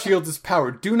problem with the shields is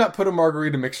power. Do not put a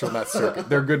margarita mixer on that circuit.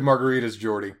 They're good margaritas,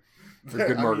 Geordi. They're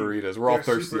good margaritas. We're all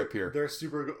thirsty up here. They're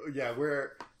super... Yeah,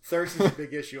 thirst is a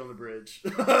big issue on the bridge.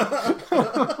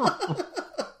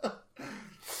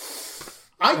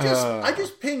 I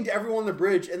just pinged everyone on the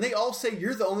bridge, and they all say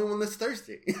you're the only one that's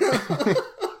thirsty.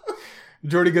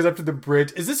 Geordi goes up to the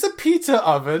bridge. Is this a pizza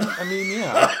oven? I mean,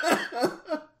 yeah.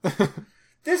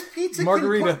 This pizza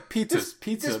margarita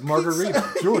pizza margarita.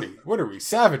 Geordi, what are we,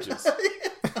 savages?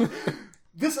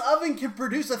 This oven can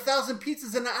produce 1,000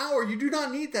 pizzas in an hour. You do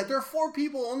not need that. There are 4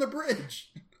 people on the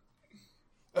bridge.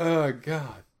 Oh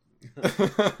God.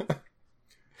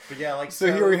 But yeah, like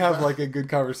so here we have like a good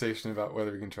conversation about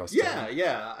whether we can trust him.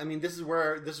 Yeah. I mean, this is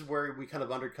where we kind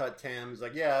of undercut Tam's.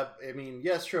 Like, yeah, I mean,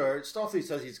 yes, sure. Starfleet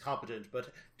says he's competent, but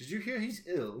did you hear he's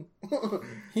ill?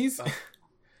 He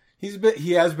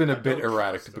has been a bit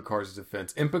erratic to Picard's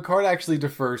defense, and Picard actually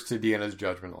defers to Deanna's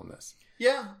judgment on this.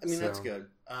 Yeah, I mean that's good.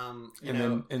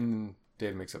 Then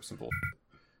Data makes up some bull.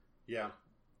 Yeah,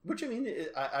 which I mean,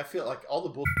 I feel like all the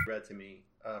bullshit read to me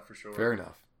for sure. Fair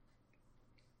enough.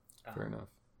 Fair enough.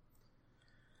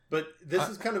 But this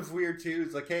is kind of weird too.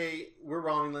 It's like, hey, we're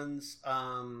Romulans.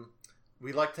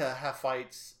 We like to have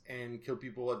fights and kill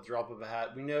people at the drop of a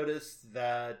hat. We noticed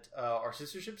that our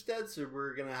sister ship's dead, so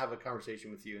we're gonna have a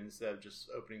conversation with you instead of just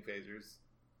opening phasers.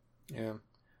 Yeah,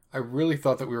 I really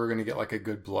thought that we were gonna get like a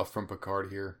good bluff from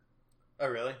Picard here. Oh,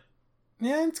 really?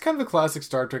 Yeah, it's kind of a classic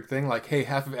Star Trek thing. Like, hey,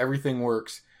 half of everything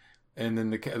works, and then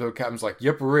the captain's like,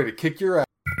 "Yep, we're ready to kick your ass."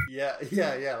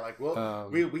 Yeah. Like, well,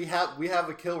 we have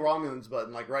a kill Romulans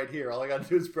button like right here. All I got to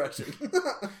do is press it.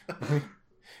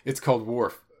 It's called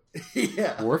Worf.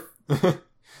 Yeah. Worf.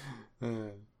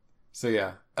 So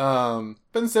yeah. But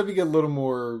instead we get a little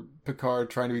more Picard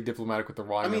trying to be diplomatic with the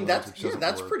Romulans. I mean,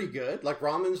 that's pretty good. Like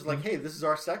Romulans, like, hey, this is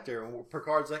our sector, and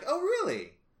Picard's like, oh,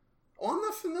 really? Oh, I'm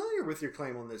not familiar with your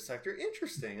claim on this sector.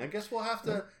 Interesting. I guess we'll have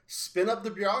to spin up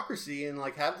the bureaucracy and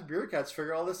like have the bureaucrats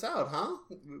figure all this out, huh?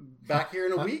 Back here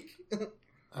in a week.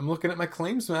 I'm looking at my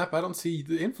claims map. I don't see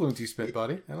the influence you spent,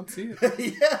 buddy. I don't see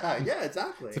it. yeah,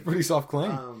 exactly. It's a pretty soft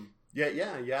claim. Yeah.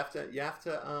 You have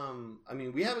to. I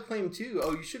mean, we have a claim too.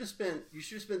 Oh, you should have spent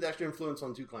the extra influence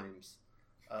on 2 claims.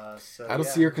 So I don't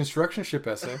see your construction ship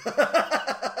essay.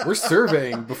 We're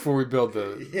surveying before we build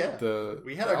the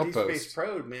we had our deep space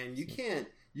probe, man. You can't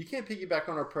piggyback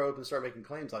on our probe and start making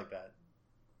claims like that.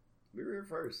 We were here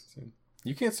first.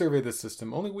 You can't survey the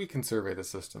system. Only we can survey the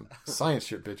system. Science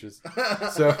shit, bitches.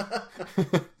 So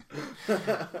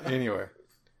anyway.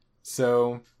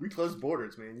 So we closed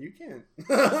borders, man. You can't.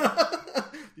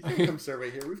 You can't come survey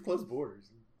here. We've closed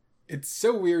borders. It's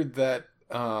so weird that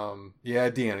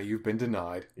Deanna, you've been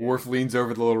denied. Yeah. Worf leans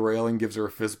over the little railing, gives her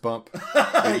a fist bump.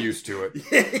 Get used to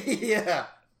it. Yeah.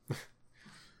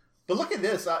 But look at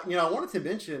this. I wanted to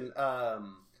mention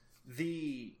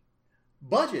the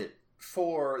budget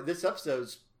for this episode.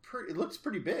 It looks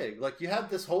pretty big. Like, you have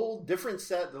this whole different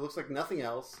set that looks like nothing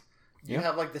else. You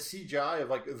have like the CGI of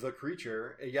like the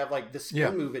creature. You have like the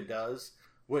spin move it does,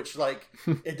 which like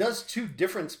it does 2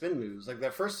 different spin moves. Like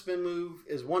that first spin move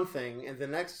is one thing, and the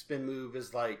next spin move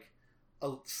is like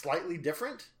a slightly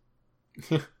different.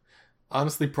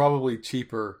 Honestly, probably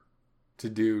cheaper to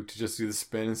just do the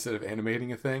spin instead of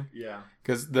animating a thing. Yeah,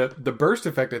 because the burst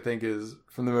effect I think is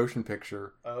from the motion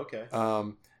picture. Oh, okay.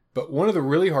 But one of the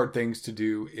really hard things to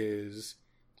do is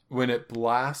when it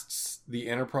blasts the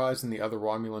Enterprise and the other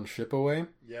Romulan ship away.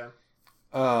 Yeah.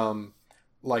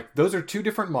 Like, those are 2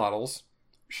 different models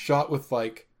shot with,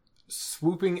 like,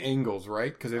 swooping angles,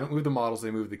 right? Because they don't move the models,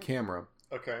 they move the camera.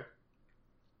 Okay.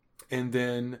 And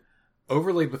then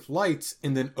overlaid with lights,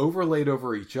 and then overlaid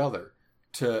over each other.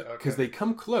 Because they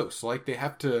come close. Like, they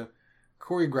have to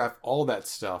choreograph all that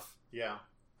stuff. Yeah.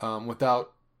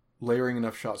 Without layering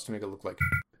enough shots to make it look like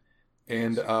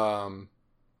And,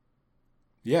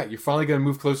 yeah, you're finally going to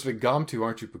move closer to GOM2,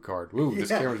 aren't you, Picard? Woo, this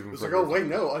camera's moving. It's like, oh, wait,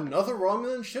 no, another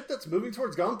Romulan ship that's moving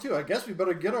towards GOM2. I guess we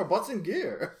better get our butts in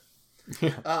gear.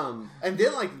 Yeah. And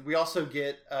then, like, we also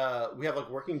get, we have, like,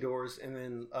 working doors, and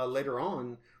then later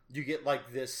on, you get,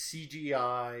 like, this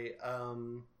CGI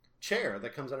chair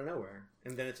that comes out of nowhere.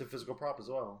 And then it's a physical prop as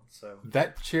well. So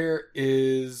that chair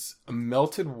is a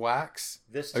melted wax.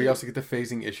 This you also get the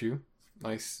phasing issue.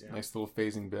 Nice little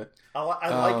phasing bit.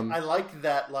 I like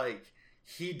that, like,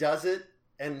 he does it,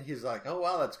 and he's like, oh,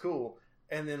 wow, that's cool.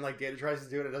 And then, like, Data tries to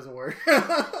do it, it doesn't work.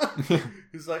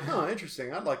 He's like, oh,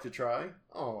 interesting, I'd like to try.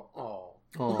 Oh,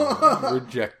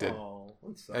 rejected. Oh,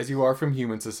 as you are from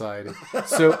human society.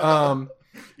 So,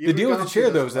 the deal with the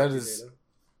chair, though, is that is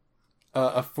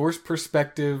a forced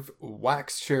perspective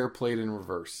wax chair played in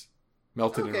reverse.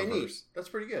 Melted in reverse. Neat. That's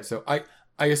pretty good. So,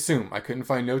 I assume. I couldn't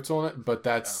find notes on it, but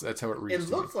that's how it reads.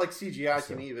 It looked like CGI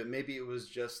to me, but maybe it was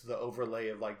just the overlay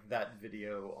of like that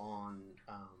video on,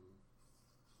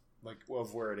 like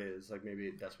of where it is. Like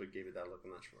maybe that's what gave it that look.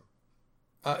 I'm not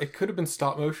sure. It could have been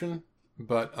stop motion,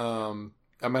 but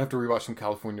I might have to rewatch some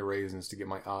California Raisins to get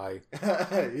my eye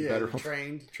better.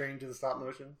 Trained to the stop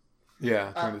motion.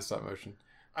 Yeah, trained to the stop motion.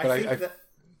 But I think that.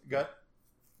 Go ahead.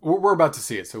 We're about to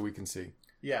see it, so we can see.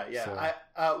 Yeah. So.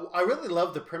 I really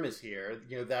love the premise here.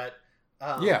 You know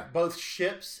that both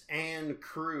ships and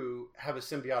crew have a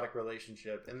symbiotic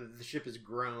relationship, and the ship is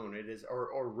grown. It is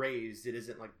or raised. It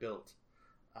isn't like built.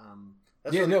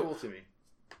 That's really cool to me.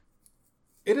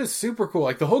 It is super cool.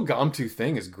 Like the whole GOM2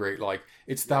 thing is great. Like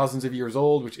it's thousands of years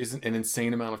old, which isn't an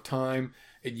insane amount of time.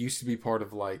 It used to be part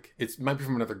of like it might be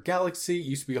from another galaxy. It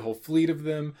used to be a whole fleet of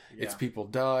them. Yeah. Its people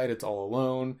died. It's all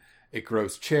alone. It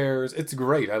grows chairs. It's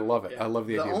great. I love it. Yeah. I love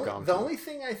the idea of GOM2. The only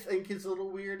thing I think is a little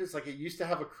weird is like it used to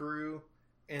have a crew,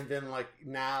 and then like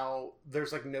now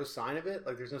there's like no sign of it.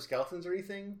 Like there's no skeletons or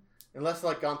anything, unless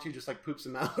like GOM2 just like poops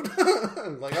them out.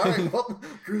 Like all right, well,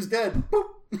 crew's dead. Boop.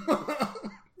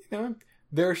 You know,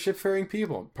 they're ship-faring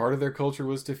people. Part of their culture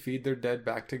was to feed their dead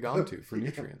back to Gomtu for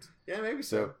nutrients. Yeah, maybe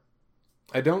so.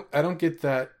 I don't get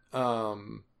that.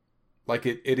 Like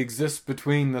it exists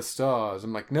between the stars.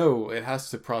 I'm like, no, it has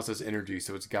to process energy,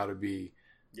 so it's got to be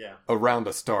around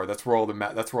a star. That's where all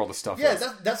the stuff is.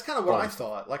 Yeah, that's kind of what I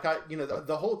thought. Like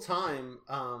the whole time,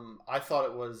 I thought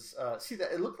it was that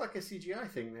it looked like a CGI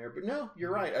thing there, but no,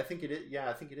 you're right. I think it is. Yeah,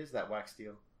 I think it is that wax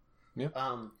steel. Yeah.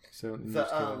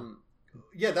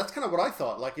 That's kind of what I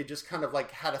thought. Like it just kind of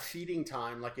like had a feeding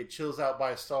time. Like it chills out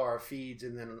by a star, feeds,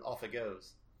 and then off it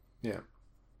goes. Yeah.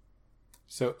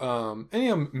 So,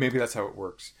 maybe that's how it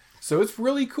works. So it's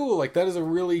really cool. Like that is a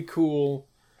really cool.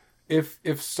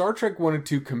 If Star Trek wanted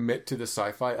to commit to the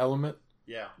sci-fi element,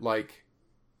 like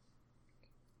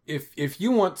if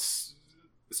you want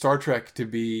Star Trek to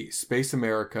be space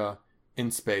America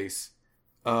in space,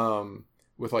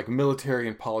 with like military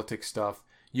and politics stuff,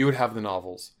 you would have the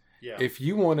novels. Yeah. If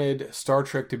you wanted Star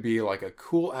Trek to be like a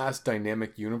cool ass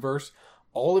dynamic universe,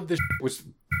 all of this which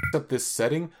up this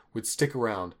setting would stick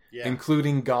around,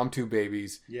 including Gomtu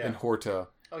babies and Horta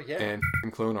and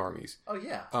clone armies. Oh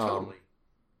yeah, totally.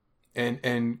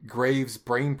 And Graves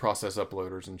brain process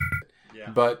uploaders and shit. Yeah.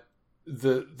 But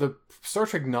the Star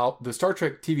Trek the Star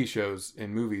Trek TV shows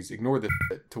and movies ignore this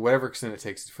shit to whatever extent it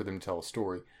takes for them to tell a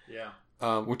story. Yeah.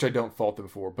 Which I don't fault them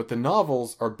for. But the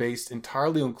novels are based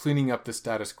entirely on cleaning up the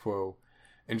status quo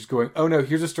and just going, oh no,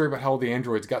 here's a story about how all the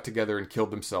androids got together and killed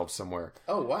themselves somewhere.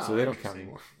 Oh wow. So they don't count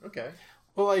anymore. Okay.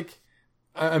 Well, like,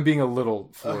 I'm being a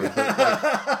little floored.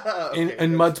 But like,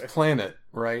 in Mud's planet,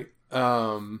 right?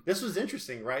 This was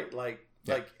interesting, right? Like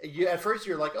you at first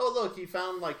you're like, oh look, he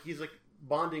found like he's like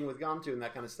bonding with Gomtu and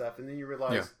that kind of stuff, and then you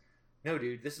realize, no,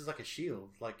 dude, this is like a shield.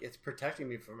 Like it's protecting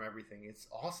me from everything. It's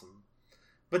awesome.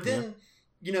 But then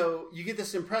you get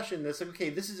this impression that's like, okay,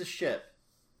 this is a ship.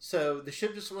 So the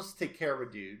ship just wants to take care of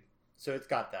a dude. So it's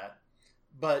got that.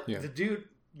 But the dude,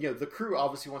 the crew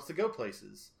obviously wants to go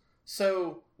places.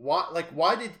 So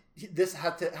why did this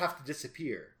have to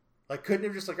disappear? Like, couldn't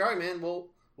it just like, all right, man,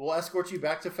 we'll escort you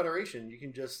back to Federation. You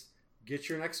can just get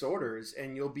your next orders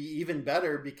and you'll be even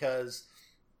better because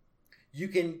you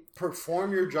can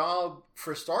perform your job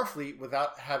for Starfleet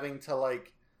without having to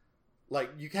like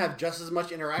you can have just as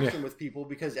much interaction with people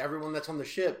because everyone that's on the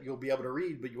ship you'll be able to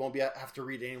read, but you won't have to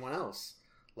read anyone else.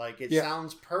 Like it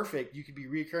sounds perfect. You could be a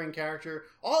recurring character.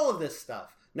 All of this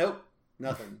stuff. Nope,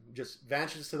 nothing. Just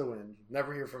vanishes to the wind.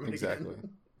 Never hear from him again.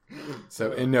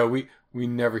 So and no, we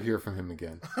never hear from him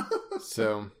again.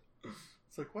 So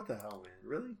it's like, what the hell, man?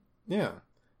 Really? Yeah,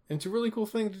 and it's a really cool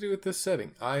thing to do with this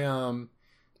setting. I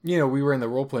we were in the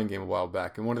role playing game a while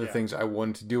back, and one of the things I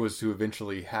wanted to do was to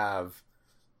eventually have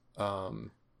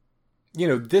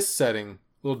this setting,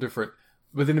 a little different,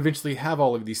 but then eventually have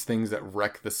all of these things that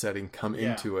wreck the setting come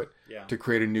into it to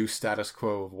create a new status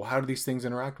quo of, well, how do these things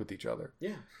interact with each other?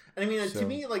 Yeah. And I mean, to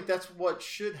me, like, that's what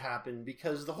should happen,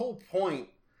 because the whole point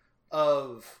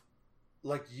of,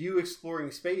 like, you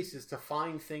exploring space is to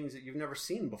find things that you've never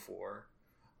seen before.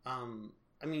 I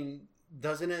mean,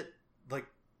 doesn't it,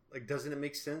 doesn't it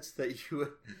make sense that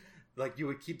you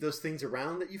would keep those things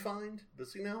around that you find? But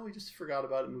we just forgot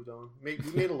about it and moved on. We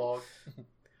made a log.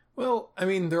 Well, I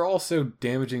mean, they're also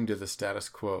damaging to the status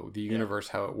quo, the universe,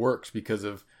 how it works, because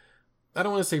of, I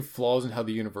don't want to say flaws in how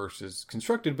the universe is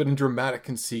constructed, but in dramatic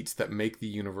conceits that make the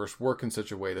universe work in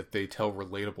such a way that they tell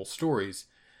relatable stories.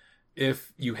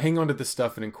 If you hang on to this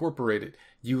stuff and incorporate it,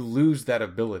 you lose that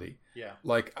ability. Yeah.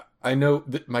 Like, I know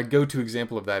that my go-to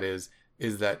example of that is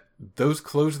that those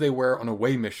clothes they wear on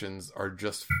away missions are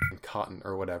just cotton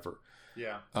or whatever.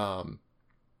 Yeah.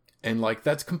 And like,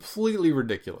 that's completely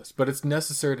ridiculous, but it's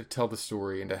necessary to tell the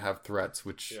story and to have threats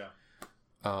which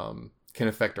can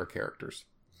affect our characters.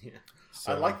 Yeah.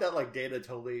 So. I like that, like, Data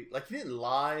totally, like, he didn't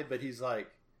lie, but he's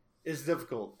like, it's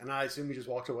difficult. And I assume he just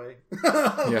walked away.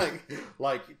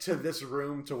 like to this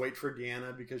room to wait for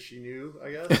Deanna because she knew,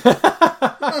 I guess.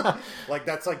 Like,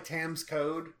 that's like Tam's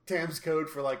code. Tam's code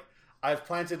for, like, I've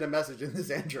planted a message in this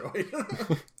android.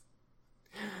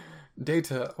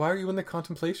 Data, why are you in the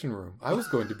contemplation room? I was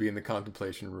going to be in the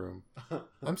contemplation room.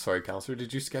 I'm sorry, counselor.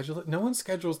 Did you schedule it? No one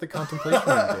schedules the contemplation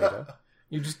room, Data.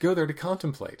 You just go there to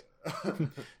contemplate.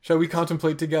 Shall we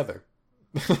contemplate together?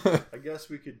 I guess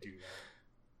we could do that.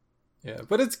 Yeah,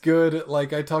 but it's good.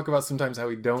 Like, I talk about sometimes how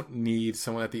we don't need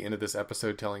someone at the end of this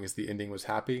episode telling us the ending was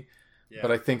happy. Yeah.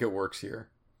 But I think it works here.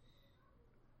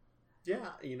 Yeah,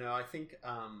 I think...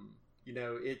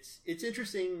 it's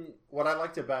interesting. What I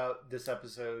liked about this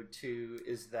episode too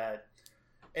is that,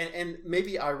 and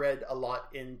maybe I read a lot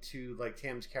into like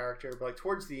Tam's character, but like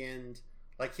towards the end,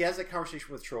 like he has that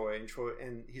conversation with Troy,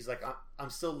 and he's like, I'm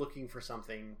still looking for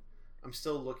something. I'm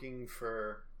still looking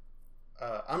for.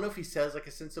 I don't know if he says like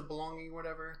a sense of belonging or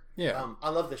whatever. Yeah. I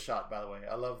love the shot, by the way.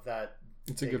 I love that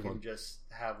It's a good one. Just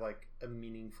have like a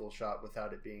meaningful shot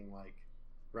without it being like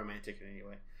romantic in any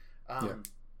way.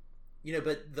 You know,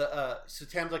 but so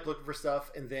Tam's like looking for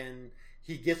stuff, and then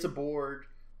he gets aboard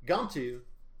Gumtu,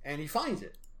 and he finds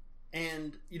it.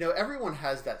 And you know, everyone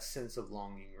has that sense of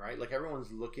longing, right? Like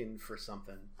everyone's looking for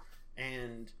something,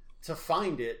 and to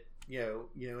find it, you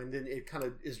know, and then it kind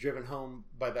of is driven home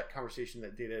by that conversation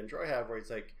that Data and Troy have, where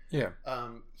it's like,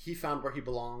 he found where he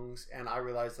belongs, and I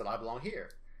realized that I belong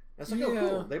here. And it's like, oh,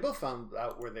 cool. They both found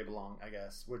out where they belong, I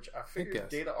guess, which I figured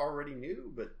Data already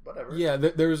knew, but whatever. Yeah,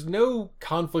 there's no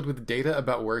conflict with Data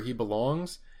about where he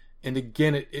belongs. And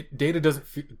again,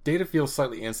 Data feels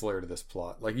slightly ancillary to this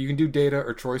plot. Like, you can do Data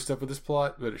or Troy stuff with this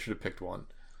plot, but it should have picked one.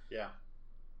 Yeah.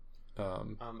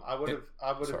 I would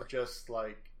have just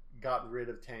like got rid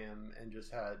of Tam and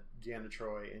just had Deanna,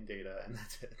 Troy, and Data, and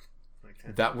that's it.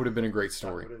 Like, that would have been a great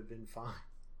story. That would have been fine.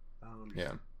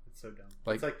 Yeah. It's so dumb.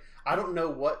 It's like, I don't know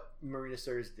what Marina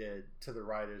Sirtis did to the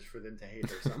writers for them to hate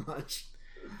her so much.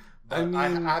 But I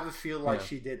mean, I have a feel like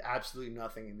she did absolutely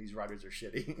nothing, and these writers are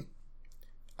shitty.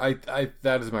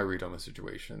 That is my read on the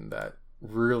situation. That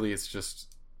really it's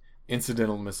just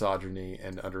incidental misogyny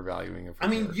and undervaluing of her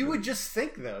character. You would just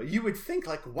think, though. You would think,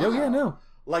 like, wow. Oh, yeah, no.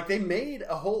 Like, they made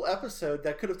a whole episode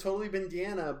that could have totally been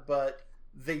Deanna, but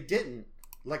they didn't.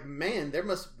 Like, man, they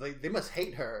must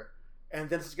hate her. And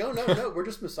then it's like, no, we're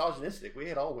just misogynistic. We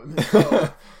hate all women.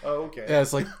 Oh, okay. Yeah,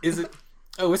 it's like,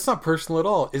 it's not personal at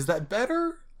all. Is that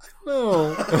better? I don't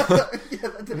know.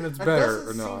 That's better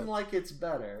or not. It doesn't seem like it's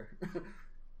better.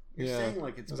 You're saying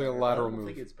like it's better. Like a lateral move. I don't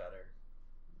think it's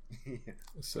better.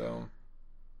 So,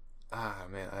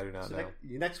 man, I do not know.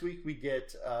 Next week we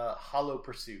get Hollow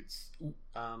Pursuits.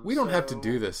 We don't have to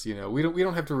do this, you know. We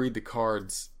don't have to read the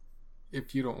cards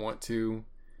if you don't want to.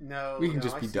 No, we can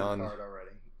just be done. The card already.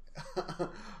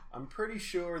 I'm pretty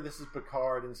sure this is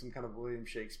Picard in some kind of William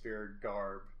Shakespeare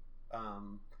garb,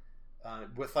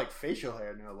 with like facial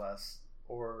hair, no less,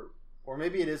 or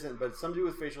maybe it isn't, but some dude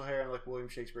with facial hair and like William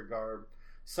Shakespeare garb.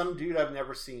 Some dude I've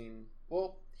never seen.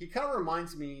 Well, he kind of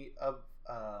reminds me of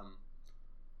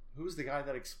who was the guy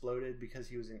that exploded because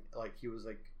he was I can't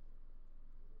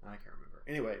remember.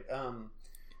 Anyway,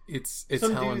 it's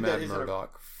Helen Mad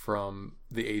Murdoch from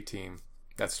the A-Team.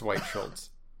 That's Dwight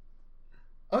Schultz.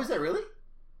 Oh, is that really?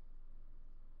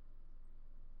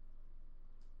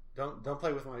 Don't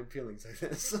play with my feelings like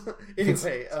this.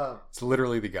 Anyway, it's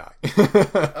literally the guy.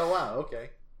 Oh wow, okay.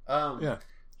 Yeah,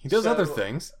 he does other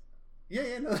things.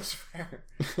 Yeah, no, that's fair.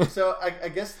 So I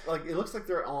guess like it looks like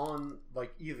they're on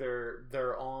like either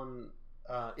they're on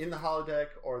in the holodeck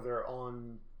or they're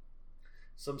on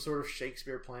some sort of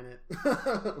Shakespeare planet,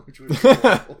 which would be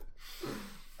cool.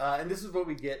 And this is what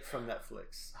we get from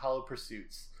Netflix: Hollow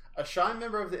Pursuits. A shy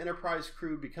member of the Enterprise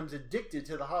crew becomes addicted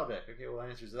to the holodeck. Okay, well, that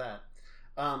answers that.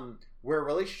 Where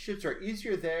relationships are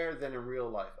easier there than in real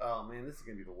life. Oh man, this is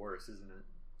gonna be the worst, isn't it?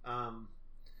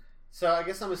 So I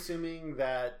guess I'm assuming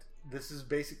that this is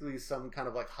basically some kind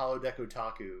of like holodeck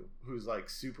otaku who's like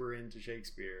super into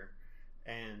Shakespeare,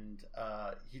 and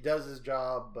he does his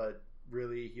job, but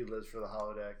really he lives for the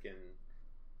holodeck. And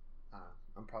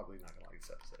I'm probably not gonna like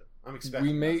this episode. I'm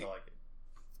expecting not to like it.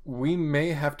 We may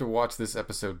have to watch this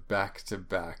episode back to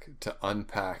back to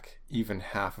unpack even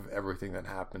half of everything that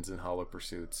happens in Hollow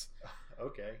Pursuits.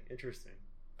 Okay, interesting.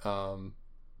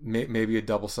 Maybe a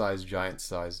double-sized,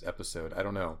 giant-sized episode. I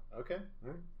don't know. Okay, all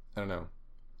right. I don't know.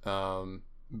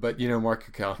 But, mark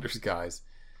your calendars, guys.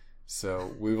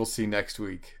 So we will see next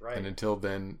week. Right. And until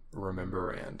then,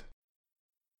 remember Rand.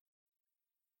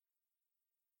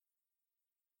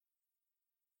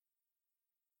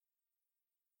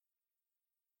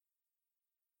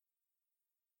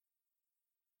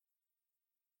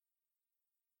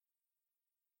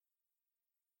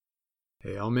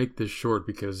 Hey, I'll make this short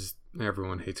because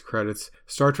everyone hates credits.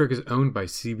 Star Trek is owned by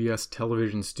CBS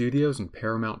Television Studios and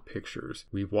Paramount Pictures.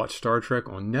 We watch Star Trek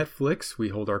on Netflix, we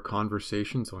hold our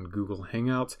conversations on Google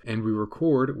Hangouts, and we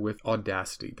record with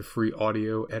Audacity, the free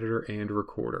audio editor and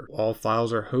recorder. All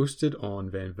files are hosted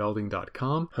on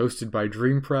vanvelding.com, hosted by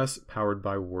DreamPress, powered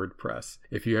by WordPress.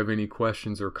 If you have any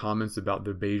questions or comments about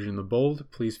the Beige and the Bold,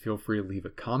 please feel free to leave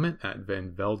a comment at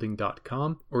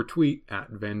vanvelding.com or tweet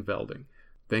at vanvelding.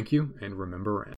 Thank you, and remember Rand.